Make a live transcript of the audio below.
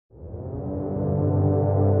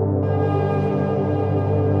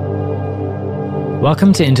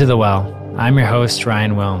Welcome to Into the Well. I'm your host,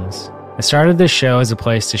 Ryan Wilms. I started this show as a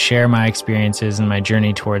place to share my experiences and my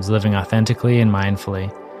journey towards living authentically and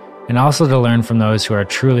mindfully, and also to learn from those who are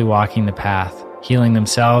truly walking the path, healing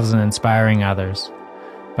themselves and inspiring others.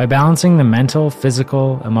 By balancing the mental,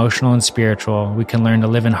 physical, emotional, and spiritual, we can learn to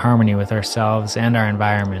live in harmony with ourselves and our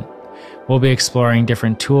environment. We'll be exploring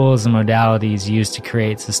different tools and modalities used to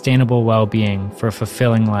create sustainable well-being for a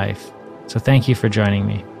fulfilling life. So thank you for joining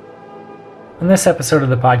me. On this episode of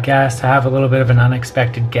the podcast, I have a little bit of an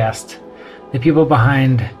unexpected guest. The people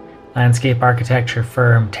behind landscape architecture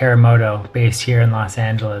firm Terremoto, based here in Los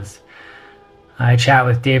Angeles. I chat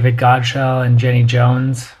with David Godshall and Jenny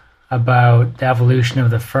Jones about the evolution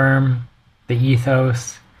of the firm, the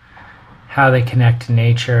ethos, how they connect to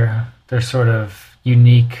nature, their sort of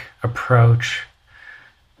unique approach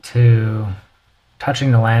to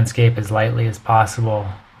touching the landscape as lightly as possible,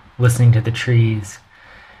 listening to the trees,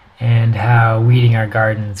 and how weeding our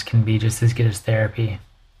gardens can be just as good as therapy.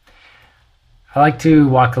 I like to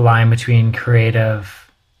walk the line between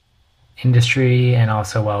creative industry and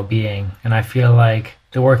also well-being, and I feel like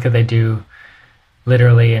the work that they do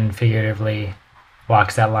literally and figuratively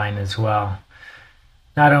walks that line as well.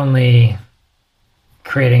 Not only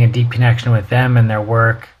creating a deep connection with them and their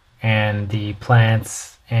work and the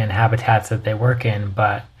plants and habitats that they work in,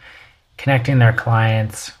 but connecting their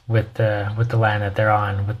clients with the land that they're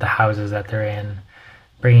on, with the houses that they're in,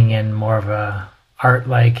 bringing in more of a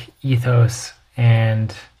art-like ethos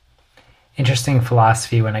and interesting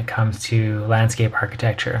philosophy when it comes to landscape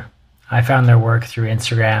architecture. I found their work through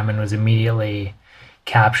Instagram and was immediately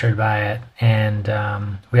captured by it.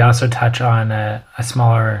 And we also touch on a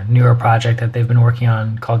smaller, newer project that they've been working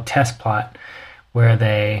on called Test Plot, where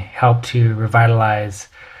they help to revitalize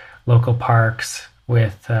local parks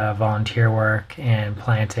with volunteer work and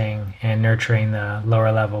planting and nurturing the lower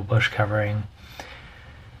level bush covering.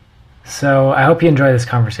 So I hope you enjoy this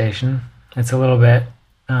conversation. It's a little bit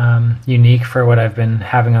unique for what I've been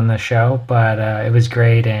having on the show, but it was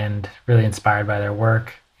great and really inspired by their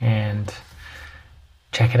work. And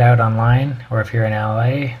check it out online, or if you're in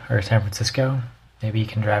LA or San Francisco, maybe you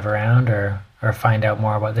can drive around or find out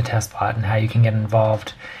more about the Test Plot and how you can get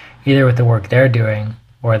involved either with the work they're doing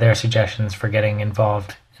or their suggestions for getting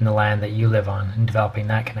involved in the land that you live on and developing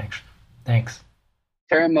that connection. Thanks.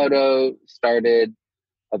 Terremoto started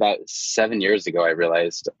about 7 years ago, I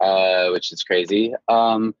realized, which is crazy.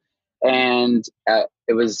 I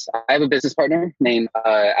have a business partner named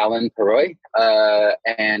Alan Paroy,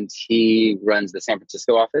 and he runs the San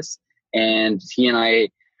Francisco office. And he and I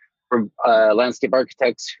were landscape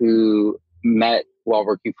architects who met while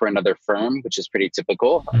working for another firm, which is pretty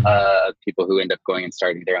typical of people who end up going and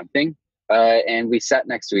starting their own thing. And we sat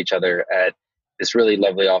next to each other at this really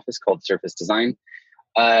lovely office called Surface Design.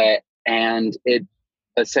 And it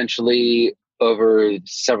essentially, over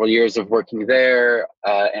several years of working there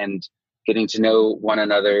and getting to know one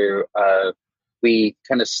another, we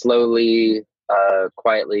kind of slowly,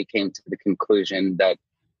 quietly came to the conclusion that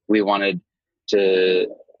we wanted to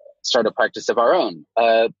start a practice of our own.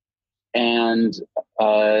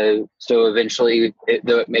 So eventually,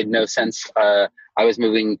 though it made no sense, I was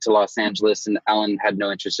moving to Los Angeles and Alan had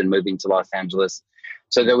no interest in moving to Los Angeles.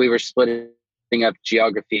 So that we were splitting up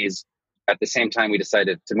geographies, at the same time we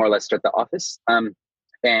decided to more or less start the office.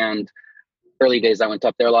 And early days I went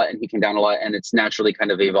up there a lot and he came down a lot, and it's naturally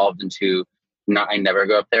kind of evolved into I never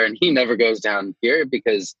go up there and he never goes down here,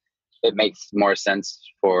 because it makes more sense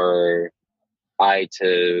for I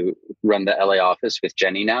to run the LA office with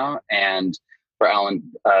Jenny now, and for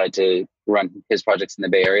Alan to run his projects in the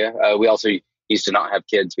Bay Area. We also used to not have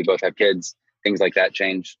kids. We both have kids. Things like that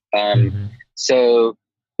changed. So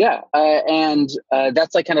yeah, and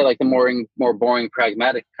that's like kind of like the more boring,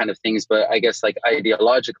 pragmatic kind of things. But I guess like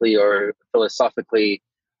ideologically or philosophically,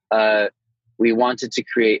 we wanted to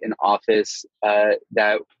create an office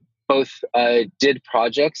that both did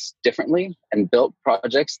projects differently and built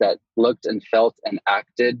projects that looked and felt and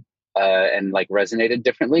acted and like resonated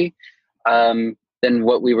differently than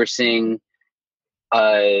what we were seeing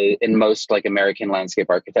in most like American landscape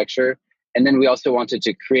architecture. And then we also wanted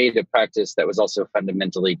to create a practice that was also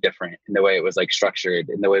fundamentally different in the way it was like structured,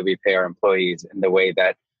 in the way we pay our employees, in the way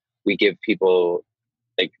that we give people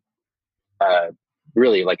like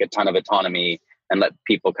really like a ton of autonomy and let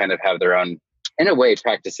people kind of have their own, in a way,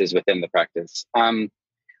 practices within the practice. So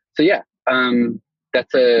yeah,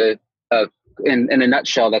 that's in a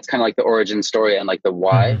nutshell, that's kind of like the origin story and like the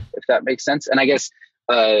why, if that makes sense. And I guess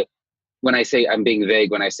when I say I'm being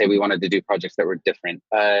vague, when I say we wanted to do projects that were different,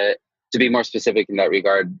 to be more specific in that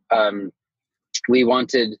regard, we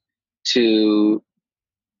wanted to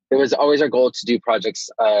it was always our goal to do projects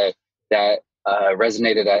that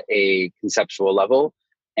resonated at a conceptual level.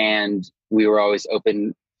 And we were always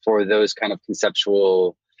open for those kind of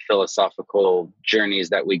conceptual, philosophical journeys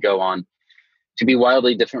that we go on to be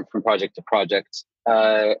wildly different from project to project.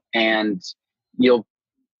 And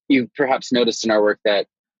you've perhaps noticed in our work that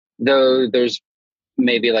though there's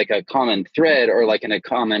maybe like a common thread or like a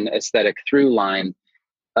common aesthetic through line,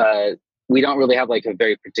 we don't really have like a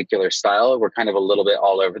very particular style. We're kind of a little bit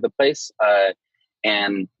all over the place.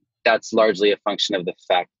 And that's largely a function of the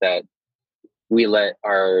fact that we let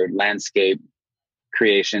our landscape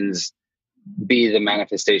creations be the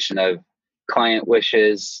manifestation of client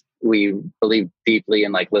wishes. We believe deeply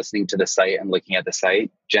in like listening to the site and looking at the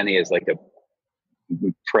site. Jenny is like a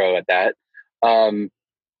pro at that.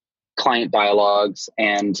 Client dialogues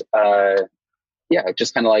and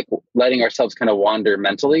just kind of like letting ourselves kind of wander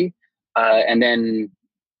mentally. And then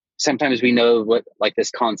sometimes we know what like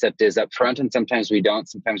this concept is up front, and sometimes we don't.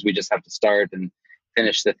 Sometimes we just have to start and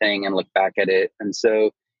finish the thing and look back at it. And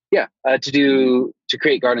so, to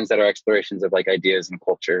create gardens that are explorations of like ideas and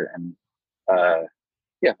culture and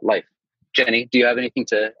life. Jenny, do you have anything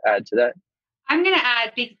to add to that? I'm going to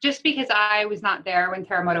add, just because I was not there when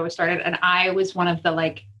Terremoto was started, and I was one of the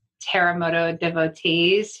like Terremoto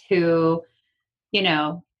devotees who,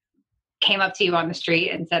 came up to you on the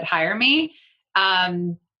street and said, hire me. I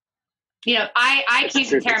came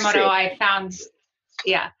to Terremoto. I found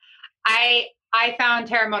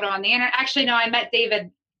Terremoto on the internet. Actually, no, I met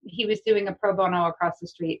David. He was doing a pro bono project across the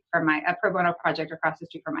street from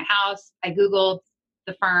my house. I Googled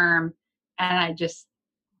the firm and I just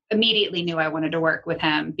immediately knew I wanted to work with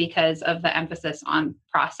him because of the emphasis on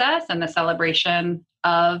process and the celebration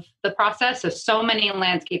of the process. So many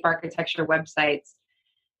landscape architecture websites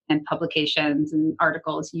and publications and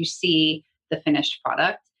articles, you see the finished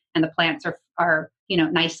product and the plants are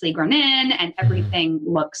nicely grown in and everything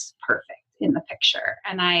looks perfect in the picture.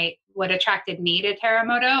 And what attracted me to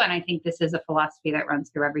Terremoto, and I think this is a philosophy that runs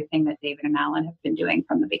through everything that David and Alan have been doing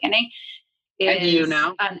from the beginning, and you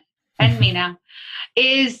now, and me now,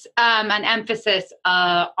 is an emphasis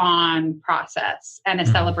on process and a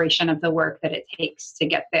celebration of the work that it takes to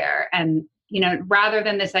get there. And rather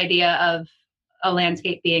than this idea of a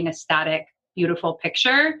landscape being a static, beautiful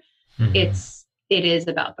picture, it is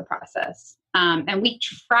about the process. And we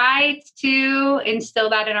try to instill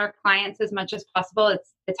that in our clients as much as possible.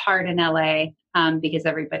 It's hard in LA because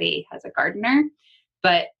everybody has a gardener,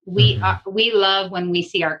 but we love when we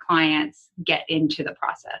see our clients get into the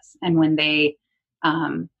process and when they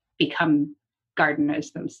become gardeners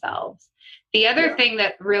themselves. The other thing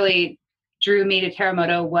that really drew me to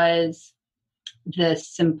Terremoto was the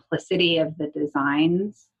simplicity of the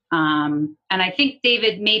designs. And I think,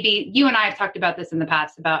 David, maybe you and I have talked about this in the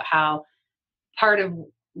past about how part of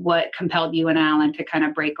what compelled you and Alan to kind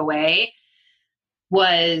of break away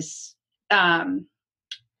was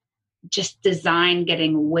just design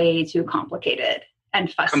getting way too complicated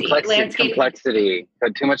and fussy. Complexity.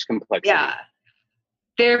 Too much complexity. Yeah.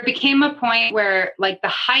 There became a point where like the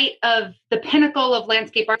height of the pinnacle of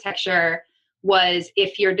landscape architecture was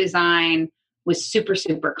if your design was super,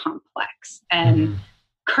 super complex and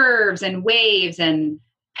curves and waves and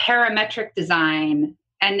parametric design.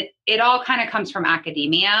 And it all kind of comes from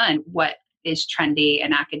academia and what is trendy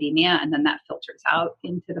in academia. And then that filters out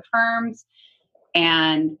into the firms.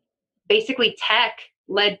 And basically tech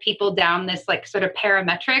led people down this like sort of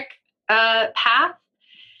parametric path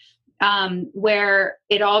where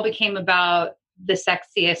it all became about the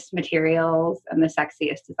sexiest materials and the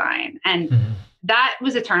sexiest design. And that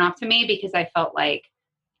was a turnoff to me because I felt like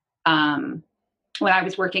when I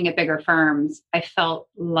was working at bigger firms, I felt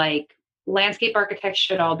like landscape architects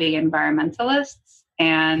should all be environmentalists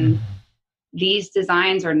and these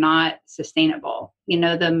designs are not sustainable.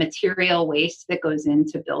 The material waste that goes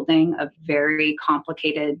into building a very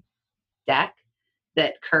complicated deck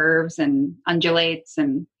that curves and undulates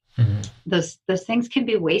and those things can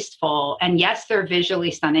be wasteful. And yes, they're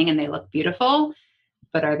visually stunning and they look beautiful,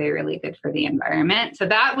 but are they really good for the environment? So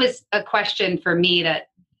that was a question for me that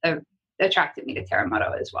attracted me to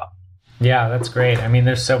Terremoto as well. Yeah, that's great. I mean,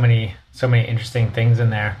 there's so many interesting things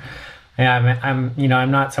in there. Yeah, I'm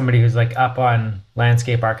not somebody who's like up on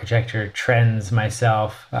landscape architecture trends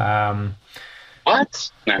myself.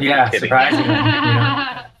 What? No, yeah, surprisingly.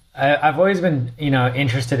 I've always been,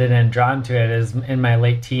 interested in and drawn to it. As in my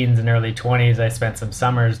late teens and early 20s, I spent some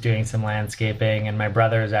summers doing some landscaping, and my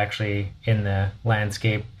brother is actually in the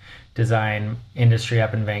landscape design industry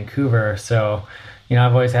up in Vancouver. So,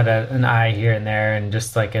 I've always had an eye here and there, and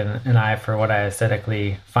just like an eye for what I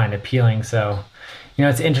aesthetically find appealing. So,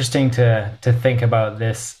 it's interesting to think about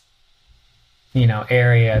this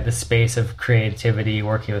area, the space of creativity,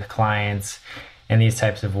 working with clients in these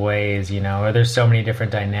types of ways, or there's so many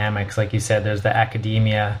different dynamics. Like you said, there's the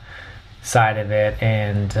academia side of it.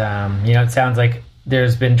 And, it sounds like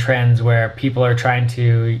there's been trends where people are trying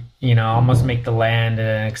to, almost make the land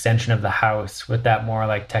an extension of the house with that more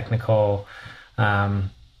like technical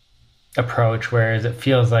approach, whereas it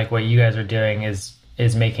feels like what you guys are doing is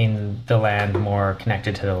making the land more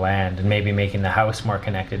connected to the land, and maybe making the house more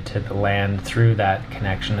connected to the land through that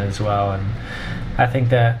connection as well. And I think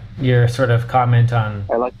that your sort of comment on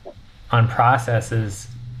process is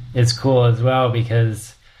cool as well,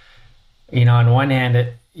 because on one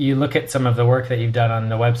hand, you look at some of the work that you've done on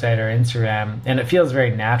the website or Instagram, and it feels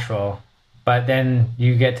very natural. But then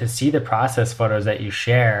you get to see the process photos that you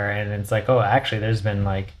share, and it's like, oh, actually, there's been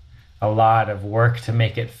like a lot of work to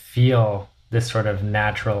make it feel this sort of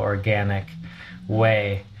natural, organic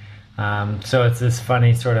way. So it's this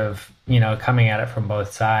funny sort of, coming at it from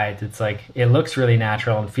both sides. It's like, it looks really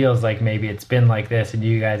natural and feels like maybe it's been like this and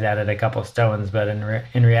you guys added a couple stones, but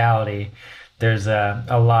in reality, there's a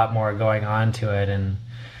lot more going on to it. And,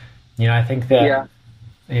 I think that,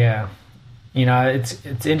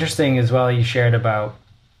 it's interesting as well. You shared about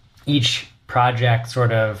each project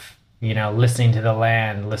sort of, listening to the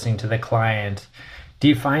land, listening to the client. Do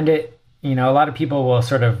you find it, a lot of people will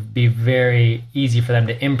sort of be very easy for them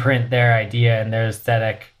to imprint their idea and their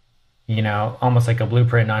aesthetic, almost like a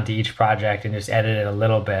blueprint onto each project and just edit it a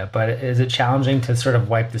little bit. But is it challenging to sort of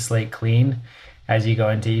wipe the slate clean as you go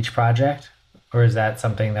into each project? Or is that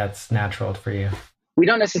something that's natural for you? We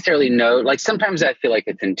don't necessarily know. Like sometimes I feel like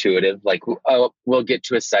it's intuitive. Like, we'll get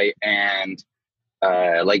to a site and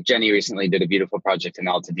like Jenny recently did a beautiful project in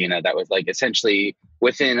Altadena that was like essentially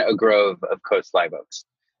within a grove of coast live oaks.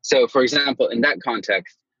 So for example, in that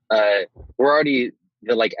context, we're already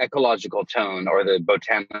the like ecological tone or the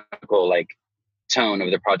botanical like tone of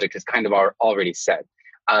the project is kind of already set.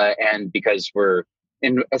 And because we're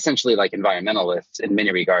essentially like environmentalists in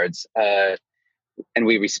many regards, and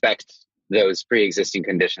we respect those pre-existing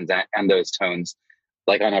conditions and those tones,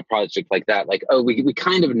 like on a project like that, like, we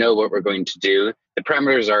kind of know what we're going to do. The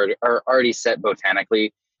parameters are already set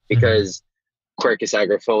botanically because Quercus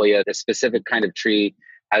agrifolia, the specific kind of tree,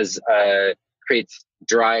 creates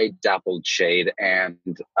dry, dappled shade, and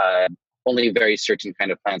only very certain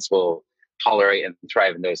kind of plants will tolerate and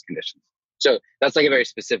thrive in those conditions. So that's like a very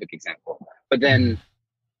specific example. But then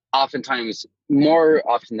oftentimes, more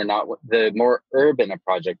often than not, the more urban a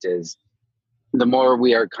project is, the more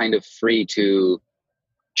we are kind of free to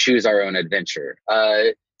choose our own adventure.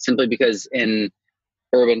 Simply because in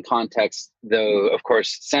urban context, though, of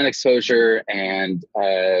course, sun exposure and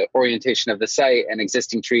orientation of the site and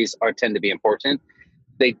existing trees tend to be important.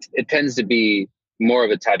 It tends to be more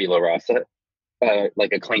of a tabula rasa,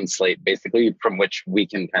 like a clean slate, basically, from which we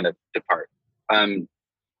can kind of depart.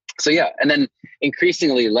 So yeah, and then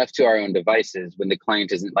increasingly left to our own devices, when the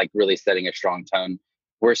client isn't like really setting a strong tone,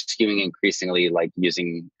 we're skewing increasingly like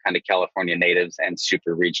using kind of California natives and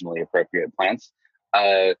super regionally appropriate plants.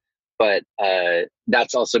 But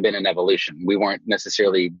that's also been an evolution. We weren't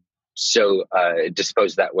necessarily so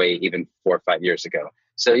disposed that way even 4 or 5 years ago.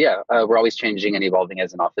 So yeah, we're always changing and evolving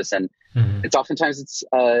as an office. And it's oftentimes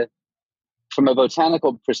from a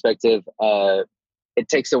botanical perspective, it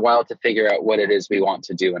takes a while to figure out what it is we want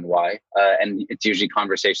to do and why. And it's usually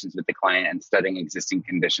conversations with the client and studying existing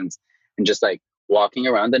conditions and just like walking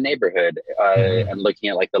around the neighborhood and looking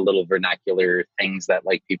at like the little vernacular things that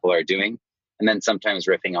like people are doing. And then sometimes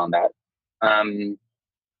riffing on that.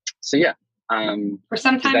 So yeah. Or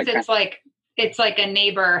sometimes it's like a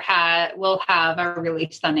neighbor will have a really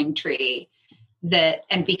stunning tree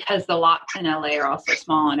and because the lots in LA are also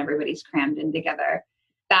small and everybody's crammed in together,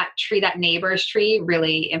 that neighbor's tree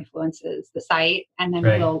really influences the site. And then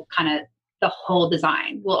we'll kind of, the whole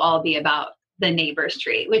design will all be about the neighbor's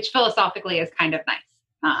tree, which philosophically is kind of nice.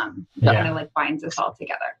 That kind of like binds us all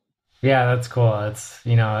together. Yeah, that's cool. It's,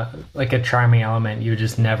 like a charming element you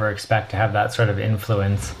just never expect to have that sort of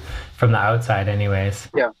influence from the outside anyways.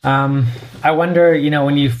 Yeah. I wonder,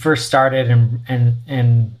 when you first started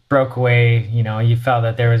and broke away, you felt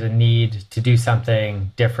that there was a need to do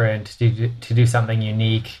something different, to do something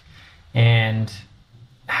unique, and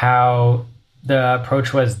how the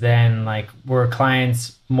approach was then. Like, were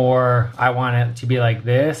clients more, I want it to be like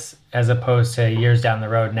this, as opposed to years down the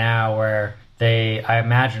road now where they, I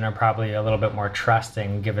imagine, are probably a little bit more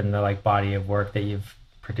trusting given the like body of work that you've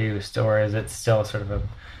produced? Or is it still sort of a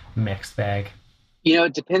mixed bag?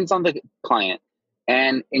 It depends on the client.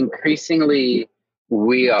 And increasingly,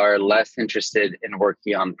 we are less interested in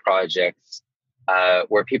working on projects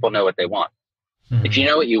where people know what they want. If you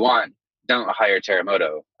know what you want, don't hire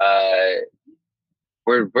Terremoto.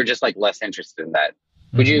 We're just like less interested in that.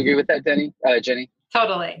 Would you agree with that, Jenny?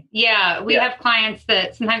 Totally. Yeah. We have clients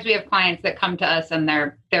that sometimes we have clients that come to us and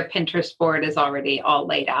their Pinterest board is already all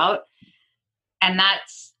laid out. And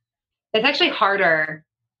it's actually harder.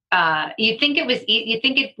 You'd think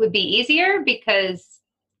it would be easier because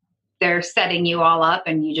they're setting you all up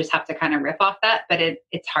and you just have to kind of riff off that. But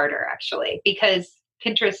it's harder actually, because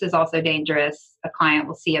Pinterest is also dangerous. A client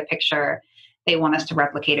will see a picture. They want us to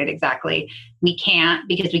replicate it exactly. We can't,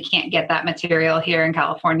 because we can't get that material here in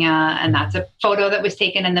California. And that's a photo that was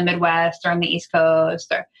taken in the Midwest or on the East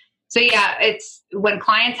Coast. So yeah, it's when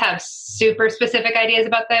clients have super specific ideas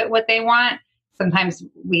about what they want, sometimes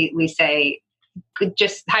we say,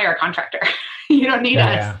 just hire a contractor. You don't need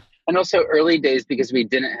us. Yeah. And also early days, because we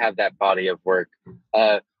didn't have that body of work,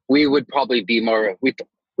 we would probably be more, we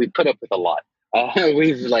put up with a lot.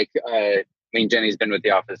 Jenny's been with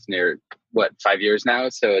the office near 5 years now.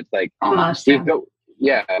 So it's like, almost,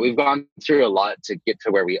 we've gone through a lot to get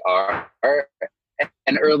to where we are.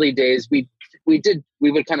 And early days, we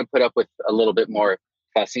would kind of put up with a little bit more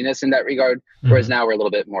fussiness in that regard. Whereas now we're a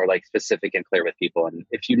little bit more like specific and clear with people. And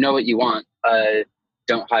if you know what you want,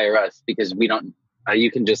 don't hire us, because we don't,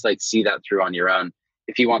 you can just like see that through on your own.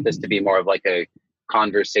 If you want this to be more of like a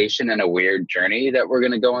conversation and a weird journey that we're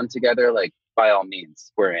going to go on together, like by all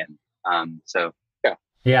means, we're in.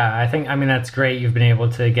 Yeah, I think, that's great. You've been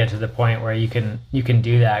able to get to the point where you can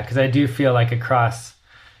do that. Cause I do feel like across,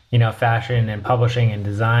 fashion and publishing and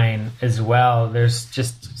design as well, there's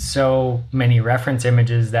just so many reference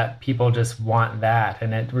images that people just want that.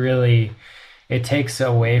 And it takes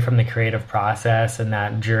away from the creative process and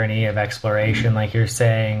that journey of exploration, like you're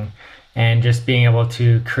saying, and just being able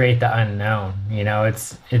to create the unknown.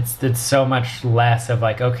 It's so much less of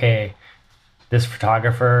like, okay, this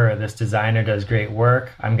photographer or this designer does great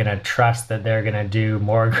work. I'm going to trust that they're going to do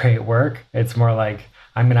more great work. It's more like,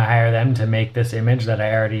 I'm going to hire them to make this image that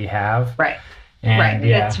I already have. Right. And, right.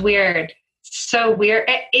 Yeah. It's weird. So weird.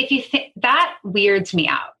 If you think that weirds me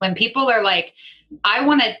out when people are like, I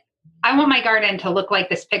want my garden to look like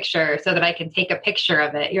this picture so that I can take a picture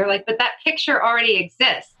of it. You're like, but that picture already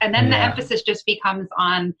exists. And then the emphasis just becomes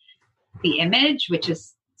on the image, which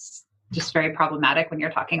is just very problematic when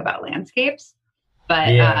you're talking about landscapes. But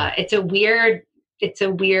it's a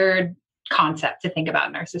weird concept to think about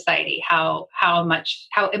in our society, how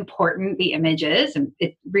important the image is. And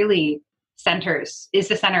it really is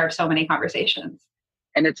the center of so many conversations.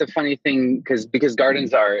 And it's a funny thing because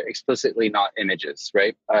gardens are explicitly not images,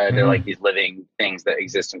 right? They're like these living things that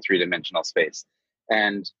exist in three-dimensional space.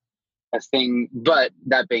 And but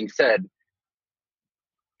that being said,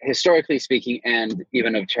 historically speaking, and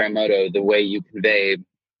even of Terremoto, the way you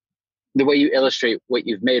illustrate what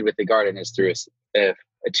you've made with the garden is through a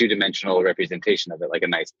two-dimensional representation of it, like a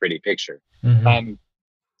nice, pretty picture.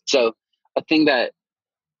 So a thing that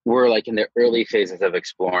we're like in the early phases of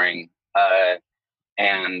exploring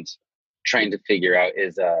and trying to figure out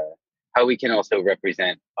is how we can also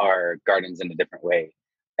represent our gardens in a different way.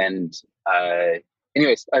 And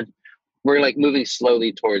we're like moving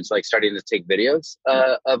slowly towards like starting to take videos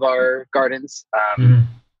of our gardens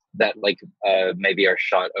that like maybe are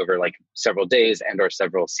shot over like several days and or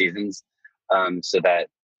several seasons, so that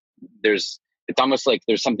it's almost like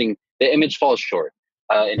there's something, the image falls short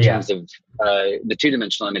in terms of the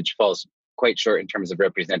two-dimensional image falls quite short in terms of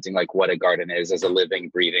representing like what a garden is as a living,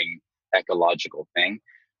 breathing, ecological thing.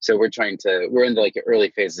 So we're in the like early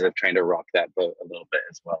phases of trying to rock that boat a little bit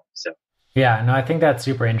as well. So yeah, no, I think that's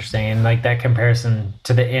super interesting. And like that comparison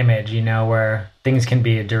to the image, where things can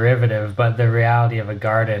be a derivative, but the reality of a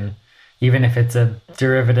garden, even if it's a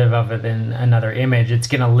derivative of it in another image, it's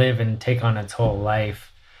going to live and take on its whole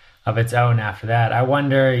life of its own after that. I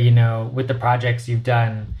wonder, with the projects you've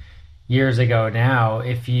done years ago now,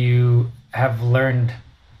 if you have learned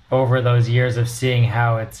over those years of seeing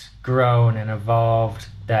how it's grown and evolved,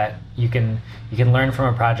 that you can learn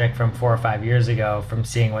from a project from 4 or 5 years ago, from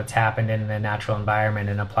seeing what's happened in the natural environment,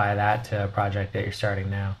 and apply that to a project that you're starting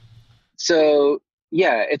now. So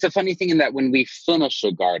yeah, it's a funny thing in that when we finish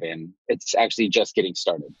a garden, it's actually just getting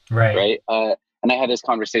started. Right. And I had this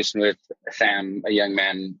conversation with Sam, a young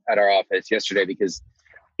man at our office yesterday, because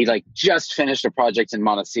he like just finished a project in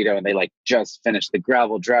Montecito and they like just finished the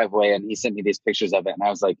gravel driveway, and he sent me these pictures of it. And I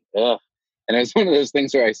was like, ugh. And it was one of those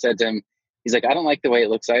things where I said to him, he's like, I don't like the way it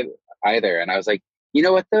looks either. And I was like, you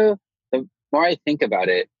know what though? The more I think about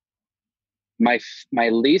it, my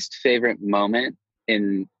least favorite moment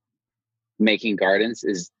in making gardens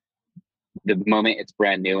is the moment it's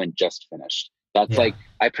brand new and just finished. That's like,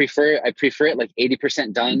 I prefer it like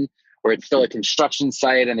 80% done where it's still a construction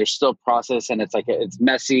site and there's still process and it's like it's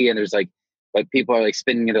messy and there's like people are like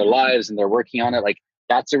spending their lives and they're working on it. Like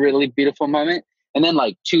that's a really beautiful moment. And then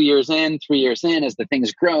like 2 years in, 3 years in, as the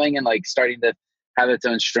thing's growing and like starting to have its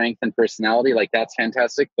own strength and personality, like that's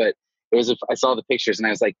fantastic. But it was, I saw the pictures and I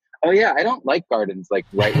was like, oh yeah, I don't like gardens like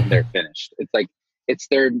right when they're finished. It's like, it's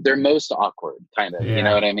their most awkward kind of, you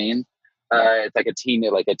know what I mean? It's like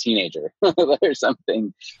a teenager or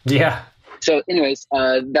something. Yeah. So anyways,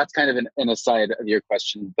 that's kind of an aside of your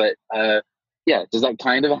question, but yeah, does that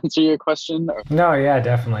kind of answer your question? Or? No, yeah,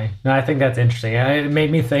 definitely. No, I think that's interesting. It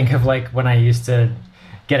made me think of like when I used to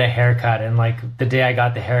get a haircut and like the day I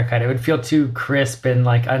got the haircut, it would feel too crisp and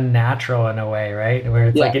like unnatural in a way, right? Where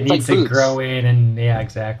it's like it needs to grow in and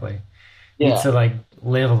exactly. It needs to like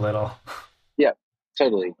live a little. Yeah,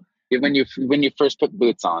 totally. When you first put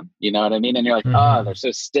boots on, you know what I mean? And you're like, they're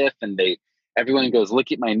so stiff and everyone goes,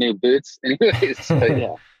 look at my new boots. Anyways, so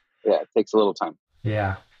yeah, it takes a little time.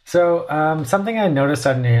 Yeah. So something I noticed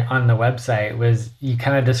on the website was you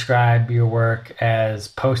kind of describe your work as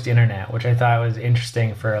post-internet, which I thought was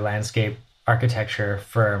interesting for a landscape architecture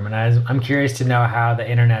firm. And I'm curious to know how the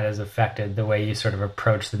internet has affected the way you sort of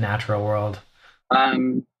approach the natural world.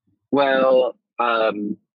 What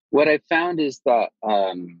I found is that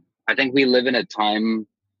I think we live in a time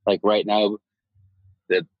like right now,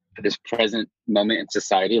 this present moment in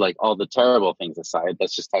society, like all the terrible things aside,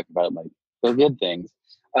 let's just talk about like the good things.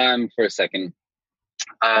 For a second,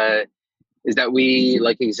 is that we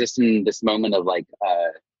like exist in this moment of like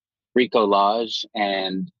bricolage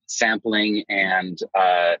and sampling and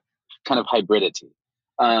kind of hybridity.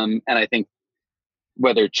 And I think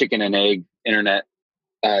whether chicken and egg internet,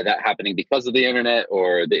 that happening because of the internet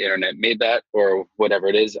or the internet made that or whatever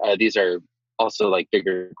it is, these are also like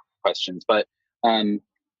bigger questions. But I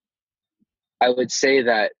would say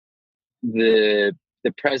that the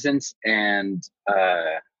presence and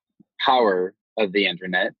power of the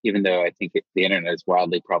internet, even though I think the internet is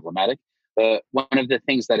wildly problematic, one of the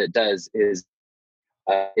things that it does is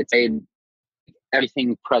it's made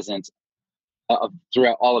everything present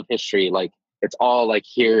throughout all of history, like it's all like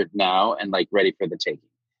here now and like ready for the taking.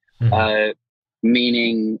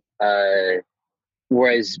 Meaning,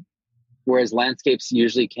 whereas landscapes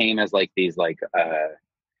usually came as like these like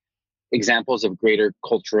examples of greater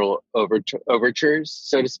cultural overtures,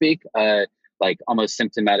 so to speak, like almost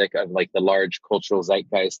symptomatic of like the large cultural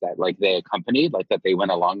zeitgeist that like they accompanied, like that they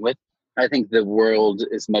went along with. I think the world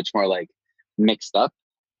is much more like mixed up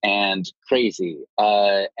and crazy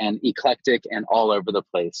and eclectic and all over the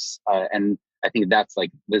place. And I think that's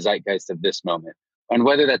like the zeitgeist of this moment. And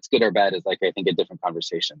whether that's good or bad is like, I think a different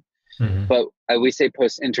conversation. But we say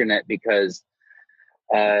post-internet because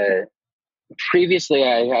previously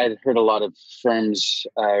I had heard a lot of firms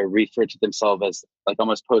refer to themselves as like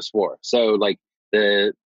almost post-war. So like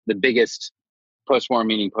the biggest post-war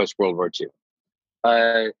meaning post-World War II.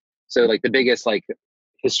 So like the biggest like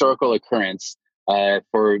historical occurrence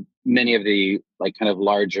for many of the like kind of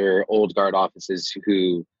larger old guard offices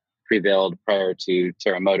who prevailed prior to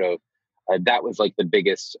Terremoto, that was like the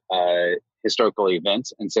biggest historical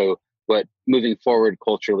event. And so what moving forward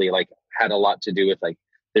culturally like had a lot to do with like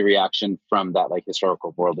the reaction from that like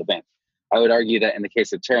historical world event. I would argue that in the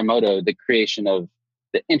case of Terremoto, the creation of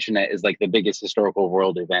the internet is like the biggest historical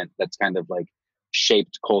world event that's kind of like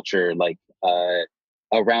shaped culture like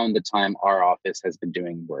around the time our office has been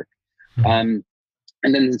doing work. And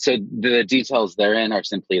then so the details therein are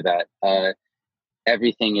simply that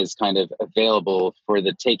everything is kind of available for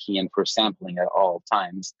the taking and for sampling at all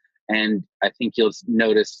times. And I think you'll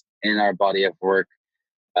notice in our body of work,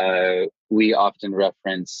 we often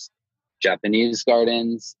reference Japanese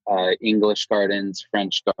gardens, English gardens,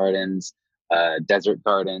 French gardens, desert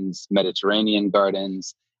gardens, Mediterranean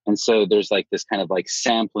gardens. And so there's like this kind of like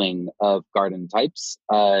sampling of garden types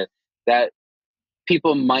that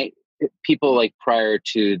people like prior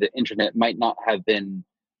to the internet might not have been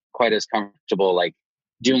quite as comfortable like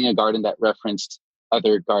doing a garden that referenced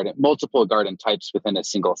multiple garden types within a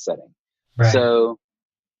single setting. Right. So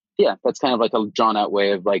yeah, that's kind of like a drawn out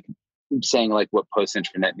way of like saying like what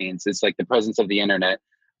post-internet means. It's like the presence of the internet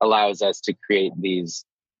allows us to create these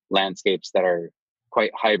landscapes that are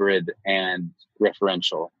quite hybrid and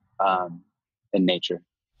referential in nature.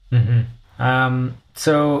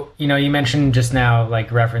 So, you know, you mentioned just now, like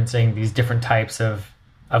referencing these different types of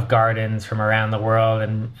gardens from around the world,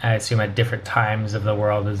 and I assume at different times of the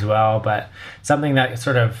world as well. But something that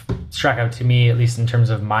sort of struck out to me, at least in terms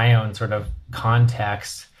of my own sort of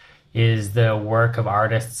context, is the work of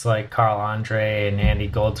artists like Carl Andre and Andy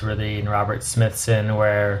Goldsworthy and Robert Smithson,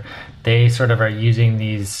 where they sort of are using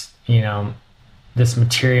these, you know, this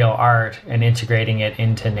material art and integrating it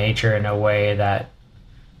into nature in a way that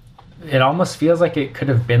it almost feels like it could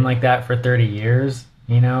have been like that for 30 years,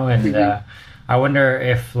 and I wonder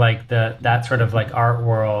if like that sort of like art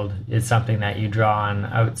world is something that you draw on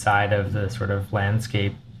outside of the sort of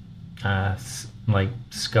landscape like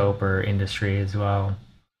scope or industry as well.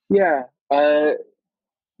 Yeah,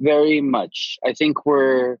 very much. I think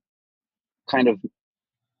we're kind of,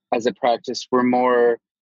 as a practice, we're more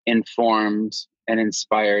informed and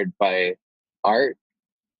inspired by art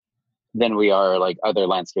than we are like other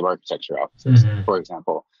landscape architecture offices, for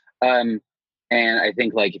example. And I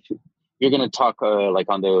think like if you're going to talk like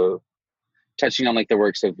on the touching on like the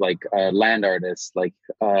works of like land artists, like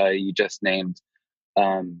you just named,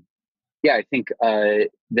 yeah, I think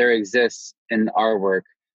there exists in our work,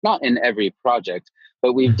 not in every project,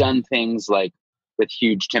 but we've done things like with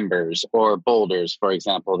huge timbers or boulders, for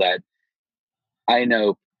example, that I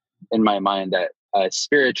know in my mind that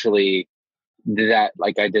spiritually, that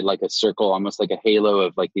like I did like a circle, almost like a halo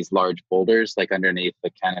of like these large boulders, like underneath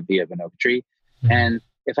the canopy of an oak tree. And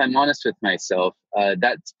if I'm honest with myself,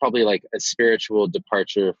 that's probably like a spiritual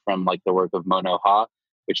departure from like the work of Mono Ha,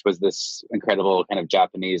 which was this incredible kind of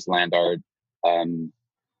Japanese land art kind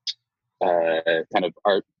of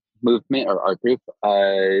art movement or art group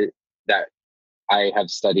that I have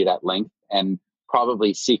studied at length, and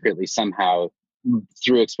probably secretly somehow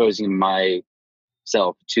through exposing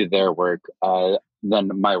myself to their work, then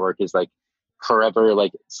my work is like forever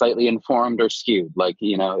like slightly informed or skewed. Like,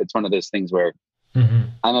 it's one of those things where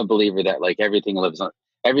I'm a believer that like everything lives on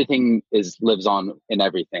in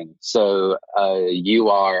everything. So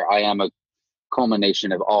I am a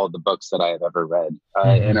culmination of all the books that I have ever read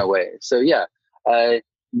in a way. So yeah,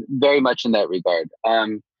 very much in that regard.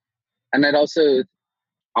 And I'd also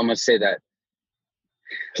almost say that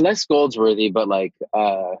less Goldsworthy, but like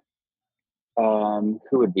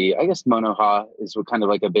who would be? I guess Mono Ha is kind of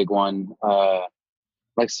like a big one,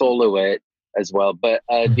 like Sol LeWitt as well. But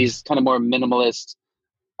these kind of more minimalist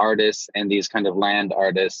artists and these kind of land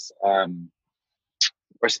artists, or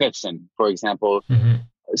Smithson, for example,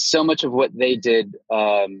 so much of what they did,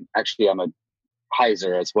 actually I'm a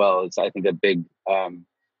Heiser as well. It's I think a big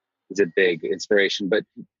inspiration, but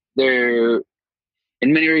they're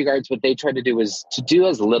in many regards what they tried to do was to do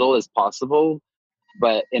as little as possible,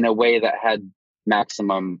 but in a way that had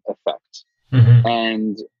maximum effect.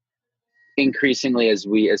 And increasingly as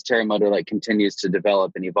Terremoto like continues to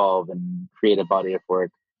develop and evolve and create a body of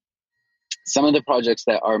work, some of the projects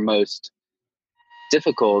that are most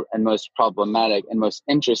difficult and most problematic and most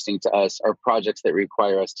interesting to us are projects that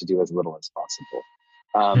require us to do as little as possible.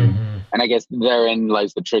 And I guess therein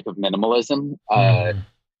lies the trick of minimalism,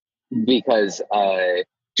 because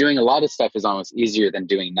doing a lot of stuff is almost easier than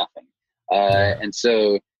doing nothing. And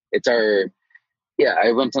so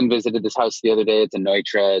I went and visited this house the other day. It's in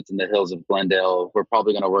Neutra. It's in the hills of Glendale. We're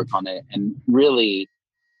probably going to work on it. And really,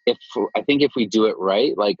 if we do it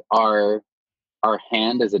right, like our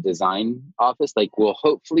hand as a design office, like will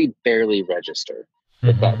hopefully barely register,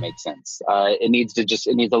 if that makes sense. It needs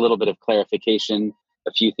a little bit of clarification.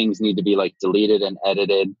 A few things need to be like deleted and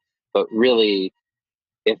edited, but really,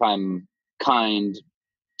 if I'm kind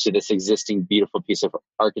to this existing beautiful piece of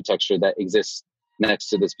architecture that exists next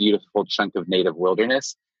to this beautiful chunk of native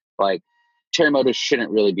wilderness, like Terremoto shouldn't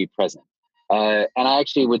really be present. And I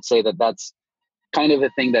actually would say that that's kind of a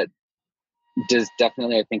thing that does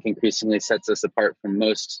definitely, I think, increasingly sets us apart from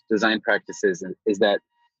most design practices, is that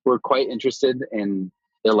we're quite interested in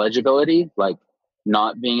illegibility, like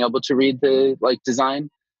not being able to read the like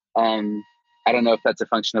design. I don't know if that's a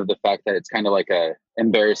function of the fact that it's kind of like a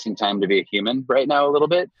embarrassing time to be a human right now a little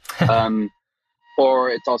bit.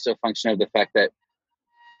 Or it's also a function of the fact that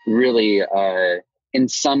really, in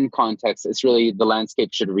some contexts, it's really the landscape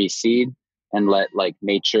should recede and let like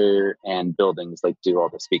nature and buildings like do all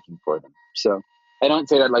the speaking for them. So I don't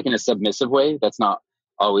say that like in a submissive way. That's not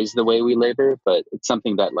always the way we labor, but it's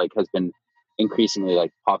something that like has been increasingly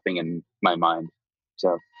like popping in my mind.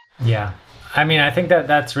 So yeah, I mean, I think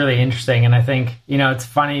that's really interesting, and I think it's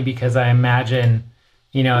funny because I imagine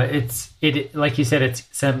it like you said, it's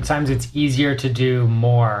sometimes it's easier to do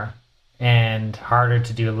more and harder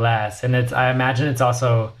to do less, and I imagine it's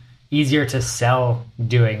also easier to sell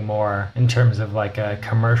doing more in terms of like a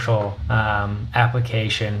commercial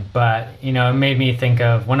application. But it made me think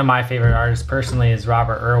of one of my favorite artists personally is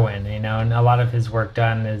Robert Irwin, and a lot of his work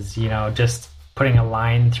done is just putting a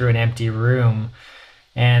line through an empty room,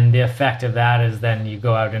 and the effect of that is then you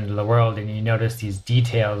go out into the world and you notice these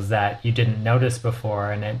details that you didn't notice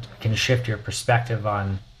before, and it can shift your perspective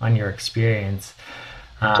on your experience.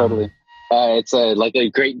 Totally. It's like a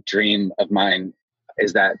great dream of mine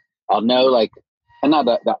is that I'll know, like, and not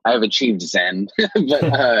that I've achieved Zen,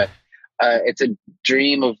 but it's a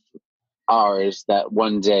dream of ours that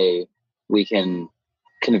one day we can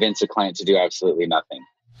convince a client to do absolutely nothing.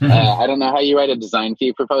 I don't know how you write a design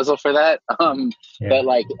fee proposal for that, but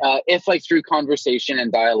like if like through conversation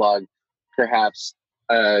and dialogue, perhaps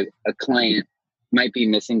a client might be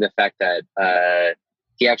missing the fact that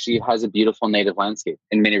he actually has a beautiful native landscape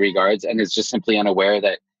in many regards, and is just simply unaware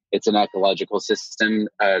that it's an ecological system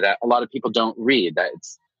that a lot of people don't read, that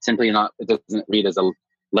it's simply not, it doesn't read as a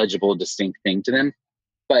legible, distinct thing to them.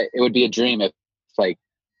 But it would be a dream if like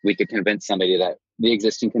we could convince somebody that the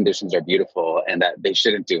existing conditions are beautiful and that they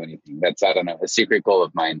shouldn't do anything. That's, I don't know, a secret goal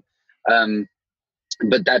of mine.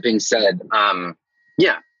 But that being said,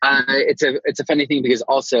 it's a funny thing, because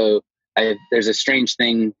also there's a strange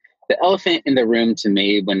thing. The elephant in the room to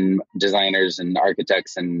me when designers and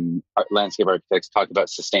architects and landscape architects talk about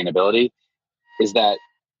sustainability is that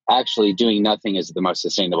actually doing nothing is the most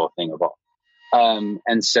sustainable thing of all.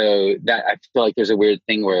 And so that I feel like there's a weird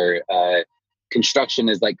thing where construction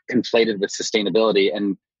is like conflated with sustainability.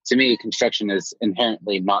 And to me, construction is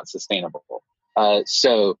inherently not sustainable.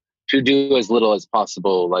 So to do as little as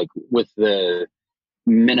possible, like with the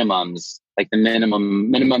minimums, like the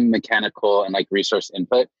minimum mechanical and like resource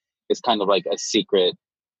input, is kind of like a secret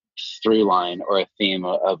through line or a theme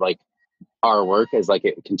of like our work as like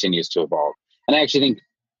it continues to evolve. And I actually think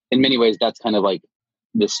in many ways that's kind of like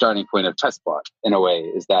the starting point of TestBlot in a way,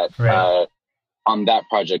 is that on that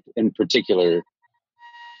project in particular,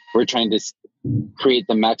 we're trying to create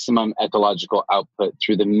the maximum ecological output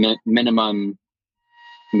through the minimum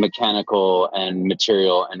mechanical and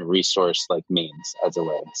material and resource like means as a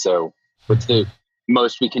way. So what's the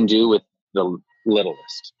most we can do with the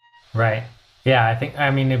littlest? Right. Yeah,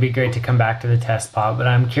 I mean, it'd be great to come back to the TestBlot, but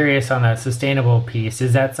I'm curious on the sustainable piece.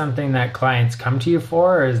 Is that something that clients come to you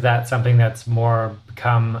for, or is that something that's more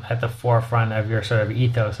become at the forefront of your sort of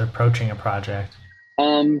ethos approaching a project?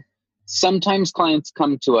 Sometimes clients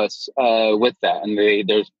come to us with that, and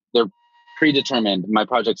they're predetermined. My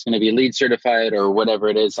project's going to be LEED certified or whatever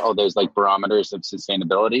it is, all those like barometers of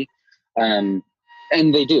sustainability. And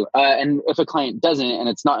they do. And if a client doesn't, and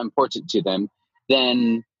it's not important to them,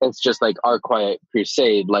 then it's just like our quiet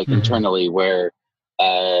crusade, like internally, where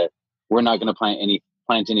we're not going to plant any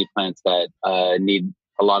plants that need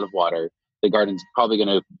a lot of water. The garden's probably going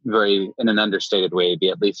to, very in an understated way, be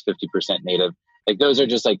at least 50% native. Like those are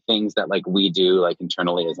just like things that like we do like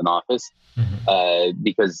internally as an office,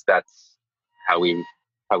 because that's how we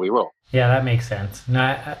roll. Yeah, that makes sense.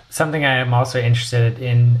 Now, something I am also interested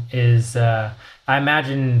in is I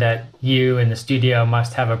imagine that you in the studio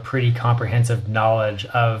must have a pretty comprehensive knowledge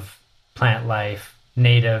of plant life,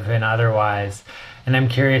 native and otherwise. And I'm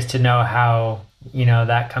curious to know how,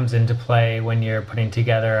 that comes into play when you're putting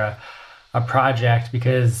together a project,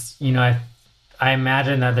 because, I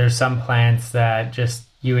imagine that there's some plants that just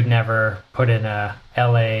you would never put in a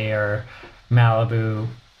LA or Malibu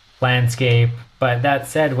landscape. But that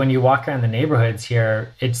said, when you walk around the neighborhoods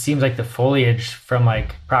here, it seems like the foliage from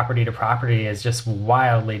like property to property is just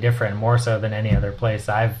wildly different, more so than any other place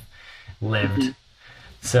I've lived.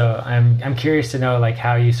 So I'm curious to know like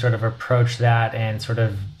how you sort of approach that and sort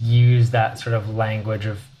of use that sort of language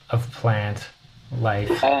of plant life.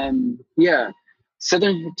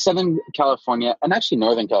 Southern California, and actually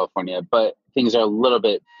Northern California, but things are a little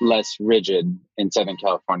bit less rigid in Southern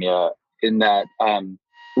California in that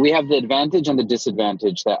we have the advantage and the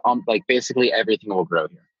disadvantage that like basically everything will grow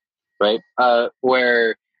here, right?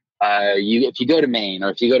 Where if you go to Maine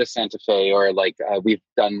or if you go to Santa Fe, or like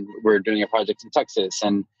we're doing a project in Texas,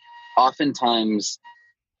 and oftentimes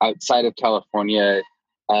outside of California,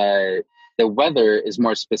 the weather is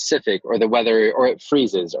more specific, or it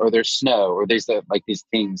freezes, or there's snow, or there's like these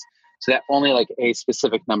things, so that only like a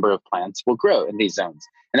specific number of plants will grow in these zones.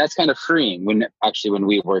 And that's kind of freeing when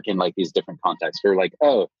we work in like these different contexts. We're like,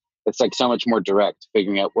 oh, it's like so much more direct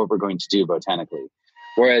figuring out what we're going to do botanically.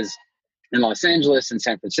 Whereas in Los Angeles and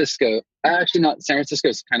San Francisco, actually not, San Francisco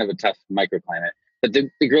is kind of a tough microclimate, but the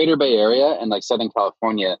greater Bay Area and like Southern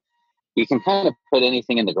California, you can kind of put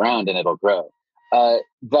anything in the ground and it'll grow.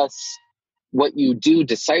 Thus, what you do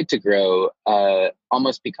decide to grow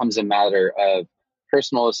almost becomes a matter of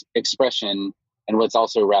personal expression, and what's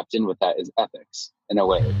also wrapped in with that is ethics in a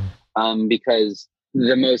way, because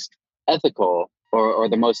the most ethical or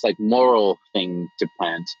the most like moral thing to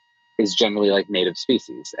plant is generally like native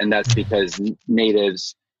species, and that's because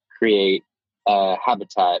natives create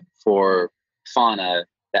habitat for fauna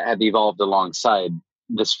that have evolved alongside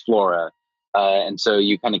this flora, and so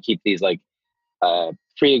you kind of keep these like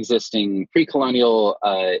pre-colonial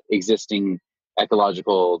existing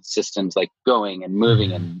ecological systems like going and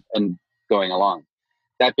moving and going along.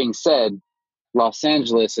 That being said, Los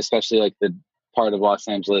Angeles, especially like the part of Los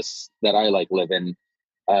Angeles that I like live in,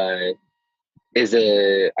 I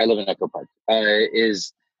live in Echo Park,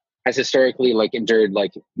 has historically like endured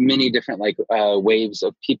like many different like waves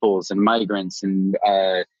of peoples and migrants and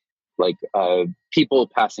people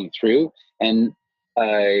passing through, and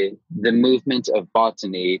the movement of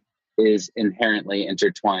botany is inherently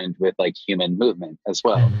intertwined with like human movement as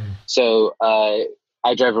well. So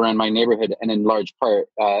I drive around my neighborhood, and in large part,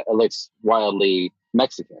 it looks wildly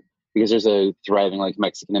Mexican because there's a thriving like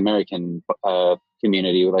Mexican American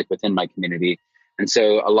community like within my community, and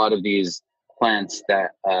so a lot of these plants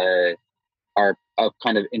that are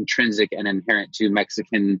kind of intrinsic and inherent to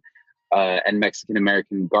Mexican and Mexican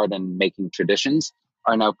American garden making traditions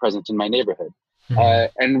are now present in my neighborhood.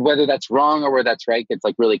 And whether that's wrong or whether that's right gets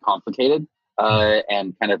like really complicated.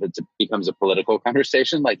 And kind of it becomes a political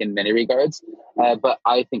conversation, like in many regards. But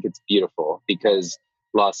I think it's beautiful because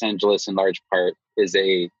Los Angeles, in large part, is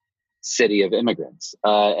a city of immigrants,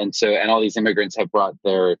 and all these immigrants have brought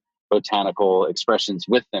their botanical expressions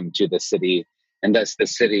with them to the city, and thus the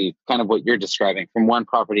city, kind of what you're describing, from one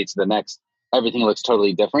property to the next, everything looks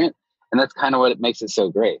totally different, and that's kind of what it makes it so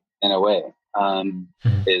great in a way.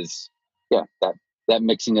 Is that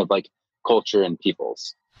mixing of like culture and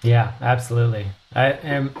peoples. Yeah, absolutely.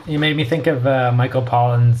 You made me think of Michael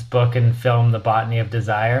Pollan's book and film, The Botany of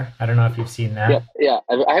Desire. I don't know if you've seen that. Yeah.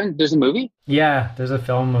 I haven't. There's a movie? Yeah, there's a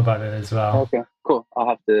film about it as well. Okay, cool. I'll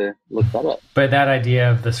have to look that up. But that idea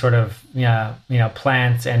of the sort of,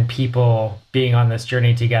 plants and people being on this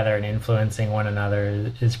journey together and influencing one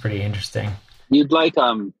another is pretty interesting. You'd like,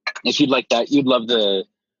 if you'd like that, you'd love the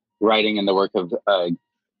writing and the work of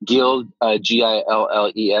Gilles,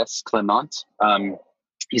 Gilles Clement.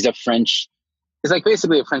 He's like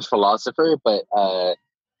basically a French philosopher, but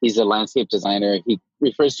he's a landscape designer. He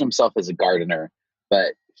refers to himself as a gardener,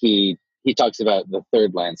 but he talks about the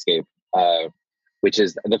third landscape, which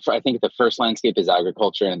is I think the first landscape is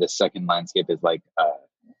agriculture, and the second landscape is like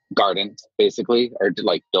gardens, basically, or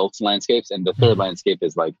like built landscapes, and the third landscape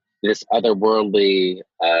is like this otherworldly.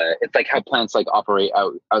 It's like how plants like operate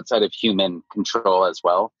outside of human control as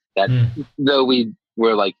well. That though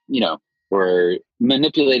we're like we're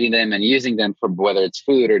manipulating them and using them for whether it's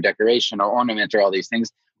food or decoration or ornament or all these things.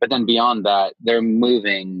 But then beyond that, they're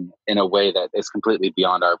moving in a way that is completely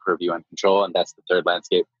beyond our purview and control. And that's the third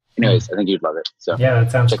landscape. Anyways, I think you'd love it. So yeah,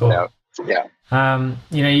 that sounds cool. Check it out. Yeah.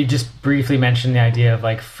 You just briefly mentioned the idea of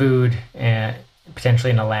like food and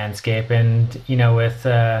potentially in a landscape. And, with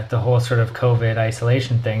the whole sort of COVID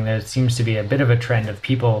isolation thing, there seems to be a bit of a trend of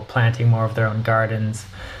people planting more of their own gardens.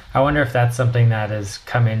 I wonder if that's something that has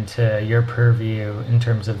come into your purview in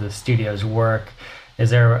terms of the studio's work. Is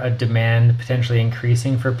there a demand potentially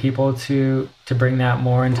increasing for people to bring that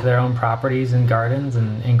more into their own properties and gardens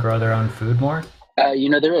and grow their own food more?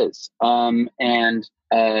 There is. And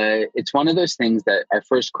it's one of those things that our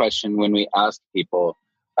first question when we ask people,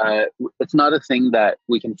 it's not a thing that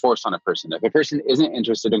we can force on a person. If a person isn't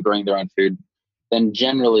interested in growing their own food, then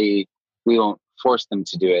generally we won't force them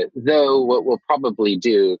to do it. Though what we'll probably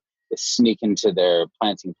do is sneak into their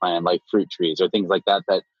planting plan, like fruit trees or things like that,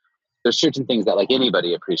 that there's certain things that like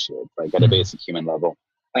anybody appreciates, like at a basic human level.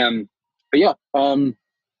 We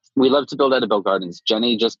love to build edible gardens.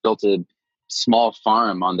 Jenny just built a small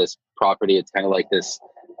farm on this property. It's kind of like this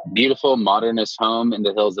beautiful modernist home in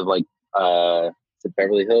the hills of like, is it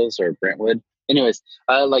Beverly Hills or Brentwood? Anyways,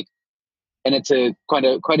 and it's quite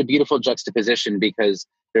a beautiful juxtaposition because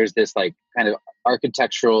there's this like kind of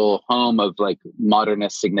architectural home of like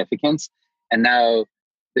modernist significance. And now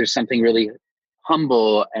there's something really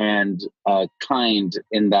humble and kind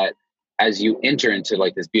in that as you enter into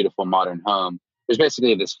like this beautiful modern home, there's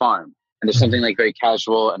basically this farm. And there's something like very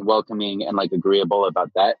casual and welcoming and like agreeable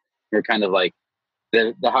about that. You're kind of like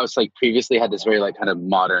the house like previously had this very like kind of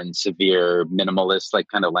modern, severe, minimalist like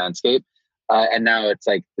kind of landscape. And now it's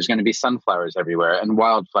like there's going to be sunflowers everywhere and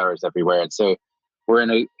wildflowers everywhere. And so we're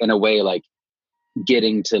in a way like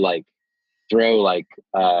getting to like throw like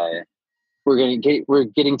we're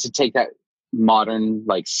getting to take that modern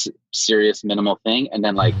like serious minimal thing and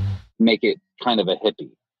then like make it kind of a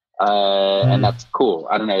hippie, and that's cool.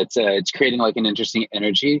 I don't know. It's creating like an interesting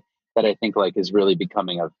energy that I think like is really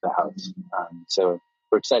becoming of the house. So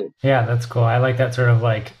we're excited. Yeah, that's cool. I like that sort of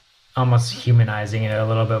like almost humanizing it a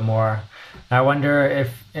little bit more. I wonder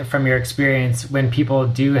if from your experience, when people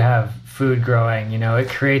do have food growing, it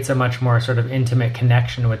creates a much more sort of intimate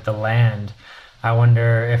connection with the land. I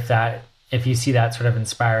wonder if you see that sort of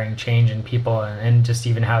inspiring change in people and just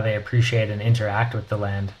even how they appreciate and interact with the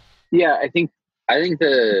land. Yeah, I think I think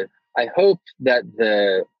I hope that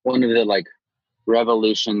one of the like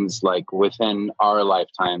revolutions like within our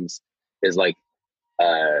lifetimes is like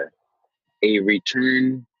a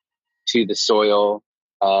return to the soil,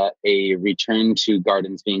 a return to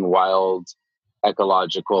gardens being wild,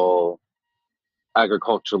 ecological,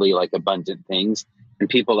 agriculturally like abundant things, and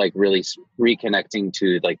people like really reconnecting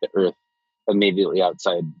to like the earth immediately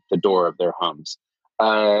outside the door of their homes.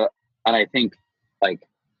 And I think like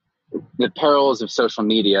the perils of social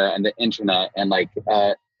media and the internet and like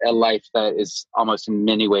a life that is almost in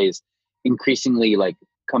many ways increasingly like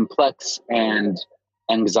complex and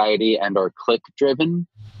anxiety and or click driven.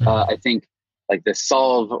 I think like the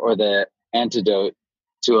solve or the antidote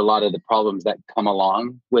to a lot of the problems that come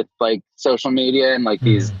along with like social media and like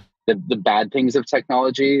these the bad things of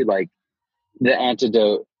technology, like the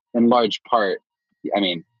antidote in large part, I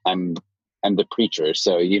mean, I'm the preacher,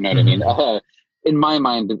 so you know what I mean. In my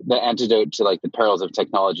mind, the antidote to like the perils of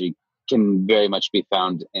technology can very much be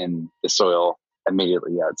found in the soil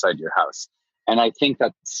immediately outside your house. And I think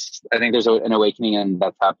there's an awakening, and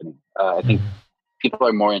that's happening. I think people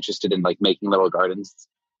are more interested in like making little gardens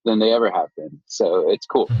than they ever have been. So it's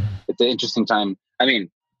cool. It's an interesting time. I mean,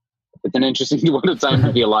 it's an interesting time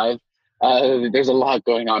to be alive. There's a lot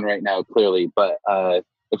going on right now, clearly. But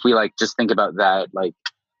if we like just think about that, like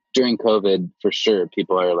during COVID, for sure,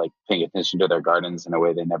 people are like paying attention to their gardens in a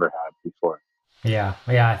way they never have before. Yeah.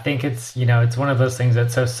 I think it's, it's one of those things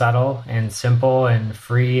that's so subtle and simple and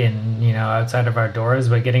free and, outside of our doors,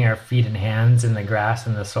 but getting our feet and hands in the grass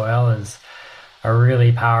and the soil is a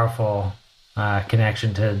really powerful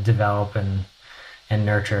connection to develop and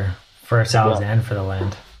nurture for ourselves and for the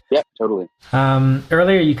land. Yeah, totally.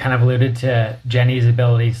 Earlier, you kind of alluded to Jenny's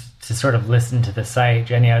ability to sort of listen to the site.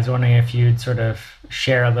 Jenny, I was wondering if you'd sort of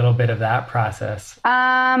share a little bit of that process.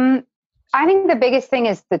 I think the biggest thing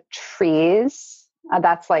is the trees.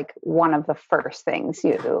 That's like one of the first things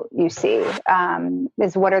you see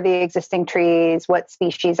is what are the existing trees? What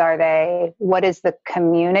species are they? What is the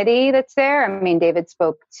community that's there? I mean, David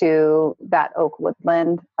spoke to that oak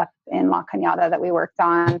woodland up in La Cañada that we worked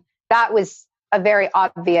on. That was a very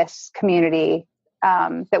obvious community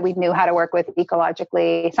that we knew how to work with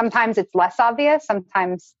ecologically. Sometimes it's less obvious.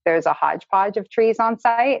 Sometimes there's a hodgepodge of trees on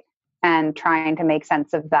site, and trying to make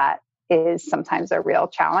sense of that is sometimes a real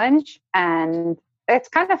challenge. And it's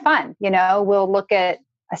kind of fun. We'll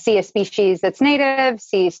see a species that's native,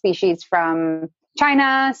 see species from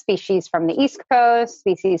China, species from the East Coast,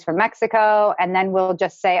 species from Mexico, and then we'll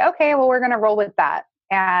just say, okay, well, we're going to roll with that.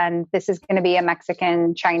 And this is going to be a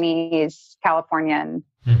Mexican, Chinese, Californian,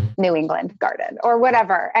 New England garden or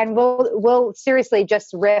whatever. And we'll seriously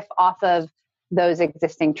just riff off of those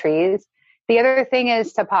existing trees. The other thing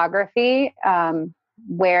is topography,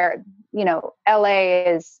 where,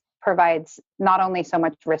 LA provides not only so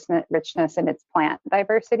much richness in its plant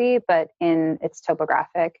diversity, but in its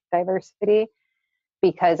topographic diversity,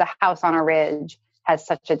 because a house on a ridge has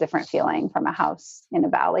such a different feeling from a house in a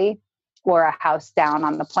valley, or a house down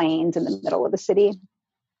on the plains in the middle of the city,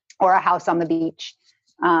 or a house on the beach.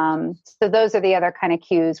 So those are the other kind of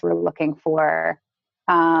cues we're looking for.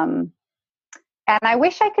 And I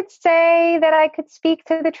wish I could say that I could speak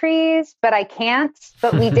to the trees, but I can't.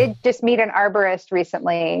 But we did just meet an arborist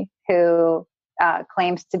recently who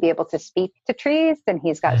claims to be able to speak to trees. And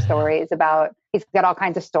he's got he's got all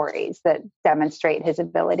kinds of stories that demonstrate his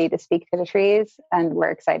ability to speak to the trees. And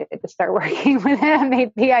we're excited to start working with him.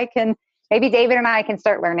 Maybe David and I can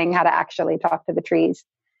start learning how to actually talk to the trees.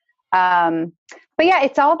 But yeah,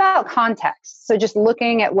 it's all about context. So just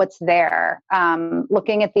looking at what's there,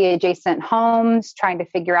 looking at the adjacent homes, trying to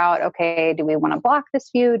figure out, okay, do we want to block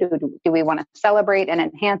this view? Do we want to celebrate and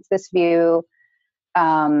enhance this view?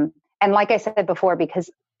 And like I said before, because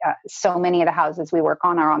so many of the houses we work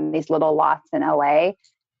on are on these little lots in LA,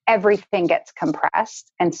 everything gets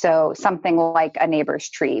compressed. And so something like a neighbor's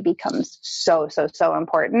tree becomes so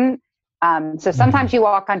important. So sometimes you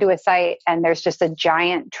walk onto a site and there's just a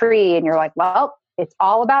giant tree and you're like, well, it's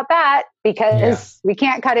all about that because we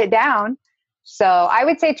can't cut it down. So I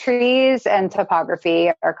would say trees and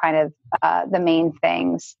topography are kind of the main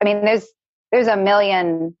things. I mean, there's a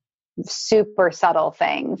million super subtle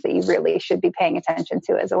things that you really should be paying attention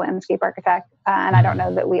to as a landscape architect. And I don't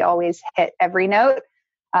know that we always hit every note,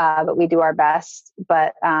 but we do our best.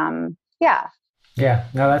 But Yeah,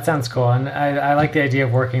 no, that sounds cool. And I like the idea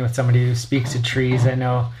of working with somebody who speaks to trees. I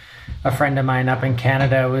know a friend of mine up in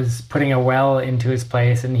Canada was putting a well into his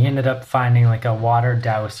place and he ended up finding like a water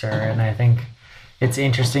dowser. And I think it's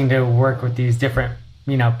interesting to work with these different,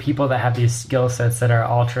 people that have these skill sets that are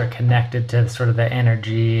ultra connected to sort of the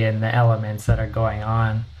energy and the elements that are going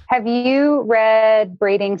on. Have you read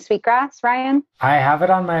Braiding Sweetgrass, Ryan? I have it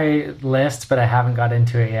on my list, but I haven't got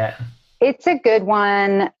into it yet. It's a good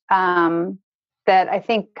one that I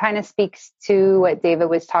think kind of speaks to what David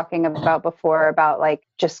was talking about before, about like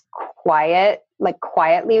just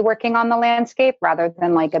quietly working on the landscape rather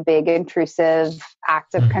than like a big intrusive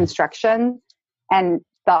act of construction. And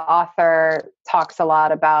the author talks a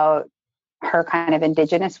lot about her kind of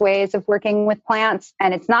indigenous ways of working with plants.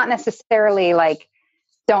 And it's not necessarily like,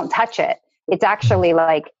 don't touch it. It's actually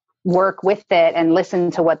like work with it and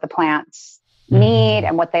listen to what the plants need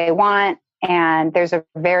and what they want. And there's a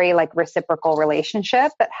very like reciprocal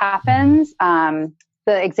relationship that happens. The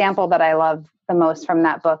example that I love the most from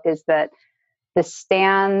that book is that the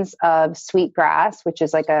stands of sweetgrass, which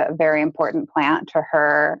is like a very important plant to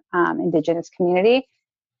her indigenous community,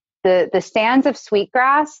 the stands of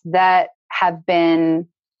sweetgrass that have been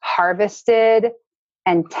harvested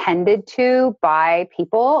and tended to by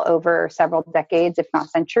people over several decades, if not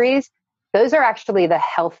centuries, those are actually the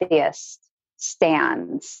healthiest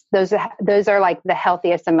stands. Those are like the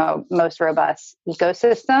healthiest and most robust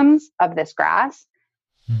ecosystems of this grass.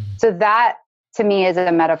 So that to me is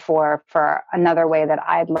a metaphor for another way that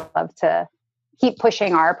I'd love to keep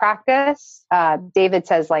pushing our practice. David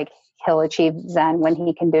says like he'll achieve Zen when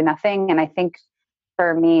he can do nothing. And I think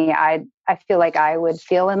for me, I feel like I would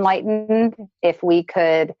feel enlightened if we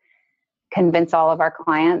could convince all of our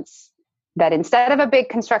clients that instead of a big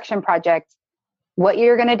construction project, what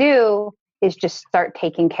you're going to do is just start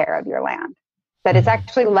taking care of your land. That it's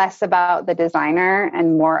actually less about the designer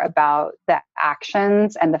and more about the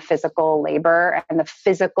actions and the physical labor and the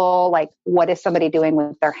physical, like what is somebody doing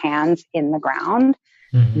with their hands in the ground.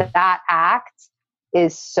 That act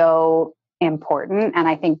is so important, and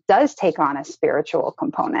I think does take on a spiritual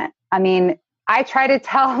component. I mean, I try to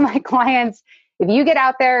tell my clients, if you get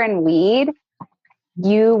out there and weed,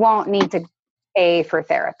 you won't need to pay for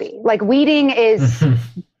therapy. Like weeding is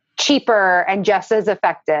cheaper and just as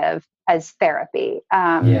effective as therapy.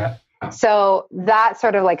 So that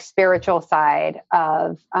sort of like spiritual side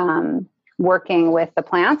of working with the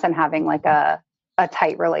plants and having like a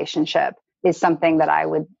tight relationship is something that I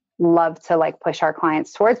would love to like push our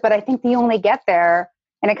clients towards. But I think they only get there.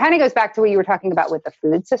 And it kind of goes back to what you were talking about with the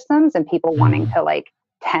food systems and people wanting to like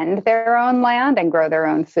tend their own land and grow their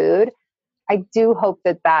own food. I do hope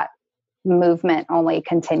that movement only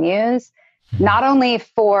continues, not only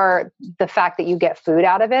for the fact that you get food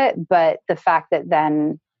out of it, but the fact that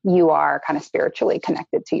then you are kind of spiritually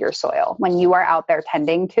connected to your soil. When you are out there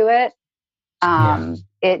tending to it,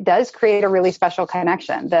 it does create a really special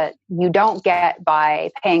connection that you don't get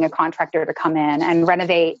by paying a contractor to come in and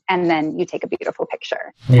renovate, and then you take a beautiful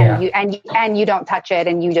picture. And you don't touch it,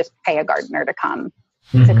 and you just pay a gardener to come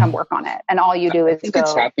work on it. And all you do is go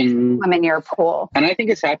swim in your pool. And I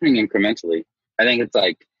think it's happening incrementally. I think it's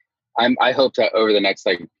like, I hope that over the next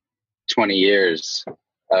like 20 years,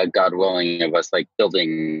 God willing, of us like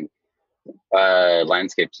building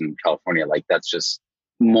landscapes in California, like that's just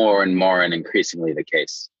more and more and increasingly the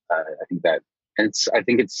case. I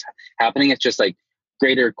think it's happening. It's just like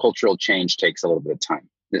greater cultural change takes a little bit of time.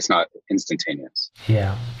 It's not instantaneous.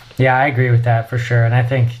 Yeah, I agree with that for sure. And I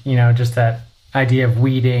think, just that idea of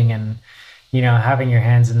weeding and, having your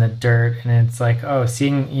hands in the dirt, and it's like,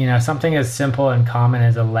 seeing, something as simple and common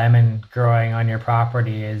as a lemon growing on your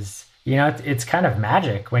property is, it's kind of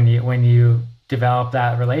magic when you develop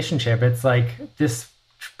that relationship. It's like this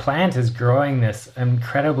plant is growing this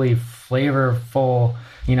incredibly flavorful,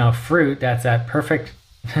 fruit that's at perfect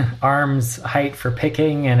arm's height for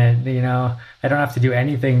picking, and it, I don't have to do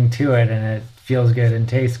anything to it, and it feels good and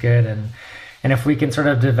tastes good. And if we can sort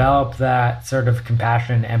of develop that sort of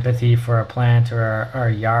compassion and empathy for a plant or our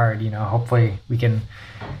yard, hopefully we can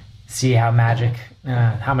see how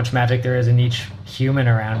much magic there is in each human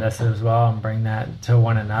around us as well, and bring that to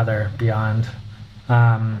one another beyond.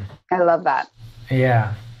 I love that.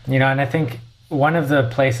 Yeah. And I think one of the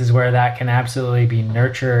places where that can absolutely be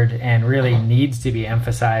nurtured and really needs to be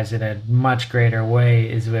emphasized in a much greater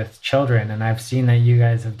way is with children. And I've seen that you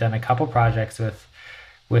guys have done a couple projects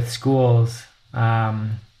with schools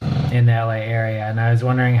in the LA area. And I was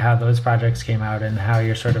wondering how those projects came out and how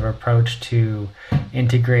your sort of approach to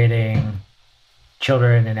integrating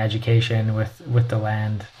children and education with the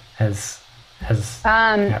land has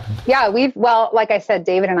happened. Yeah, like I said,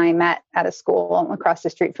 David and I met at a school across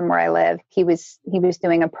the street from where I live. He was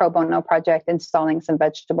doing a pro bono project, installing some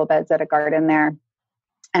vegetable beds at a garden there.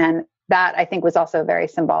 And that I think was also very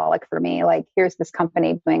symbolic for me. Like, here's this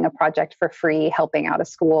company doing a project for free, helping out a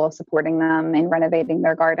school, supporting them in renovating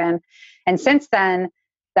their garden. And since then,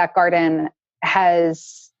 that garden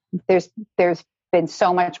there's been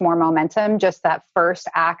so much more momentum. Just that first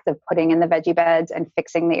act of putting in the veggie beds and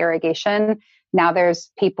fixing the irrigation. Now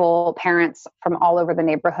there's parents from all over the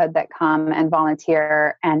neighborhood that come and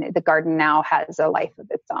volunteer, and the garden now has a life of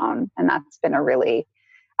its own. And that's been a really,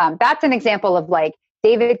 that's an example of like,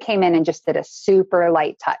 David came in and just did a super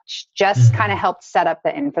light touch, just kind of helped set up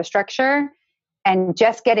the infrastructure, and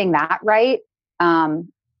just getting that right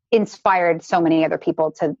inspired so many other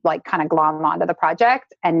people to like kind of glom onto the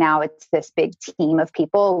project. And now it's this big team of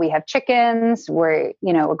people. We have chickens, we're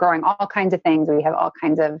growing all kinds of things. We have all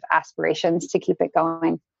kinds of aspirations to keep it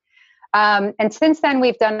going. And since then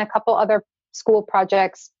we've done a couple other school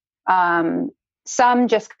projects, some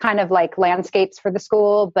just kind of like landscapes for the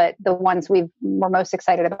school, but the ones we're most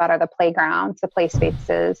excited about are the playgrounds, the play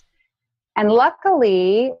spaces. And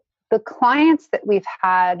luckily the clients that we've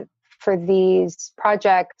had for these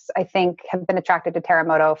projects, I think, have been attracted to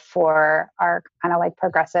Terremoto for our kind of like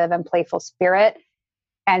progressive and playful spirit.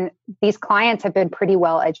 And these clients have been pretty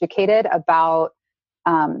well educated about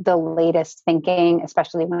the latest thinking,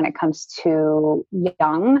 especially when it comes to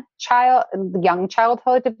young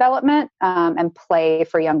childhood development and play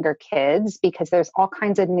for younger kids, because there's all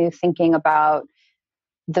kinds of new thinking about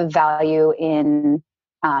the value in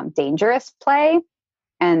dangerous play.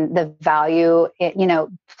 And the value,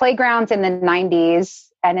 playgrounds in the 90s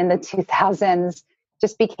and in the 2000s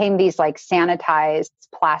just became these like sanitized,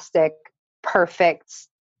 plastic, perfect,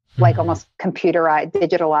 like almost computerized,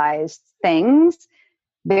 digitalized things,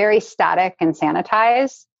 very static and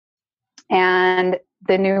sanitized. And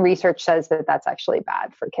the new research says that that's actually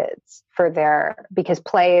bad for kids, because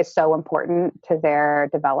play is so important to their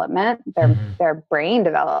development, their brain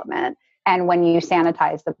development. And when you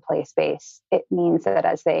sanitize the play space, it means that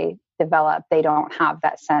as they develop, they don't have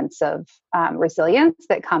that sense of resilience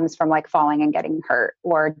that comes from like falling and getting hurt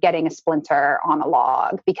or getting a splinter on a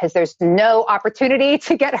log, because there's no opportunity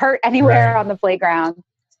to get hurt anywhere on the playground.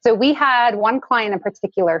 So we had one client in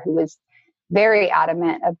particular who was very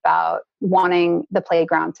adamant about wanting the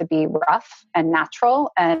playground to be rough and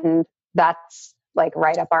natural. And that's like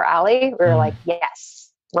right up our alley. We were like,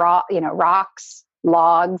 yes, rocks,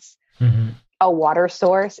 logs, a water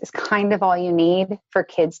source is kind of all you need for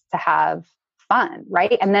kids to have fun,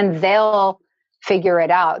 right? And then they'll figure it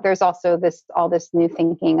out. There's also all this new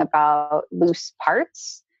thinking about loose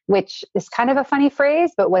parts, which is kind of a funny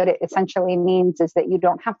phrase, but what it essentially means is that you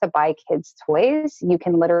don't have to buy kids toys. You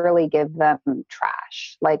can literally give them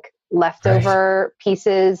trash, like leftover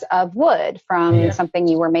pieces of wood from something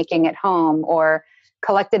you were making at home, or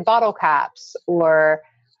collected bottle caps, or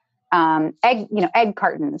egg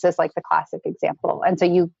cartons is like the classic example. And so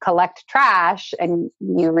you collect trash and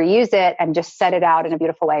you reuse it and just set it out in a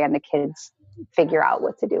beautiful way, and the kids figure out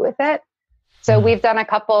what to do with it. So we've done a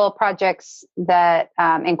couple projects that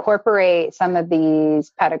incorporate some of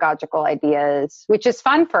these pedagogical ideas, which is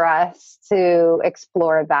fun for us to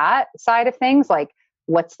explore that side of things, like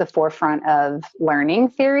what's the forefront of learning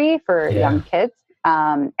theory for young kids.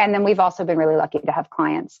 And then we've also been really lucky to have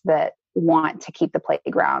clients that want to keep the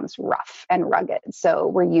playgrounds rough and rugged. So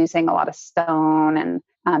we're using a lot of stone and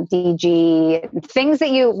DG, things that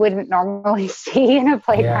you wouldn't normally see in a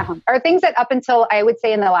playground, or things that up until, I would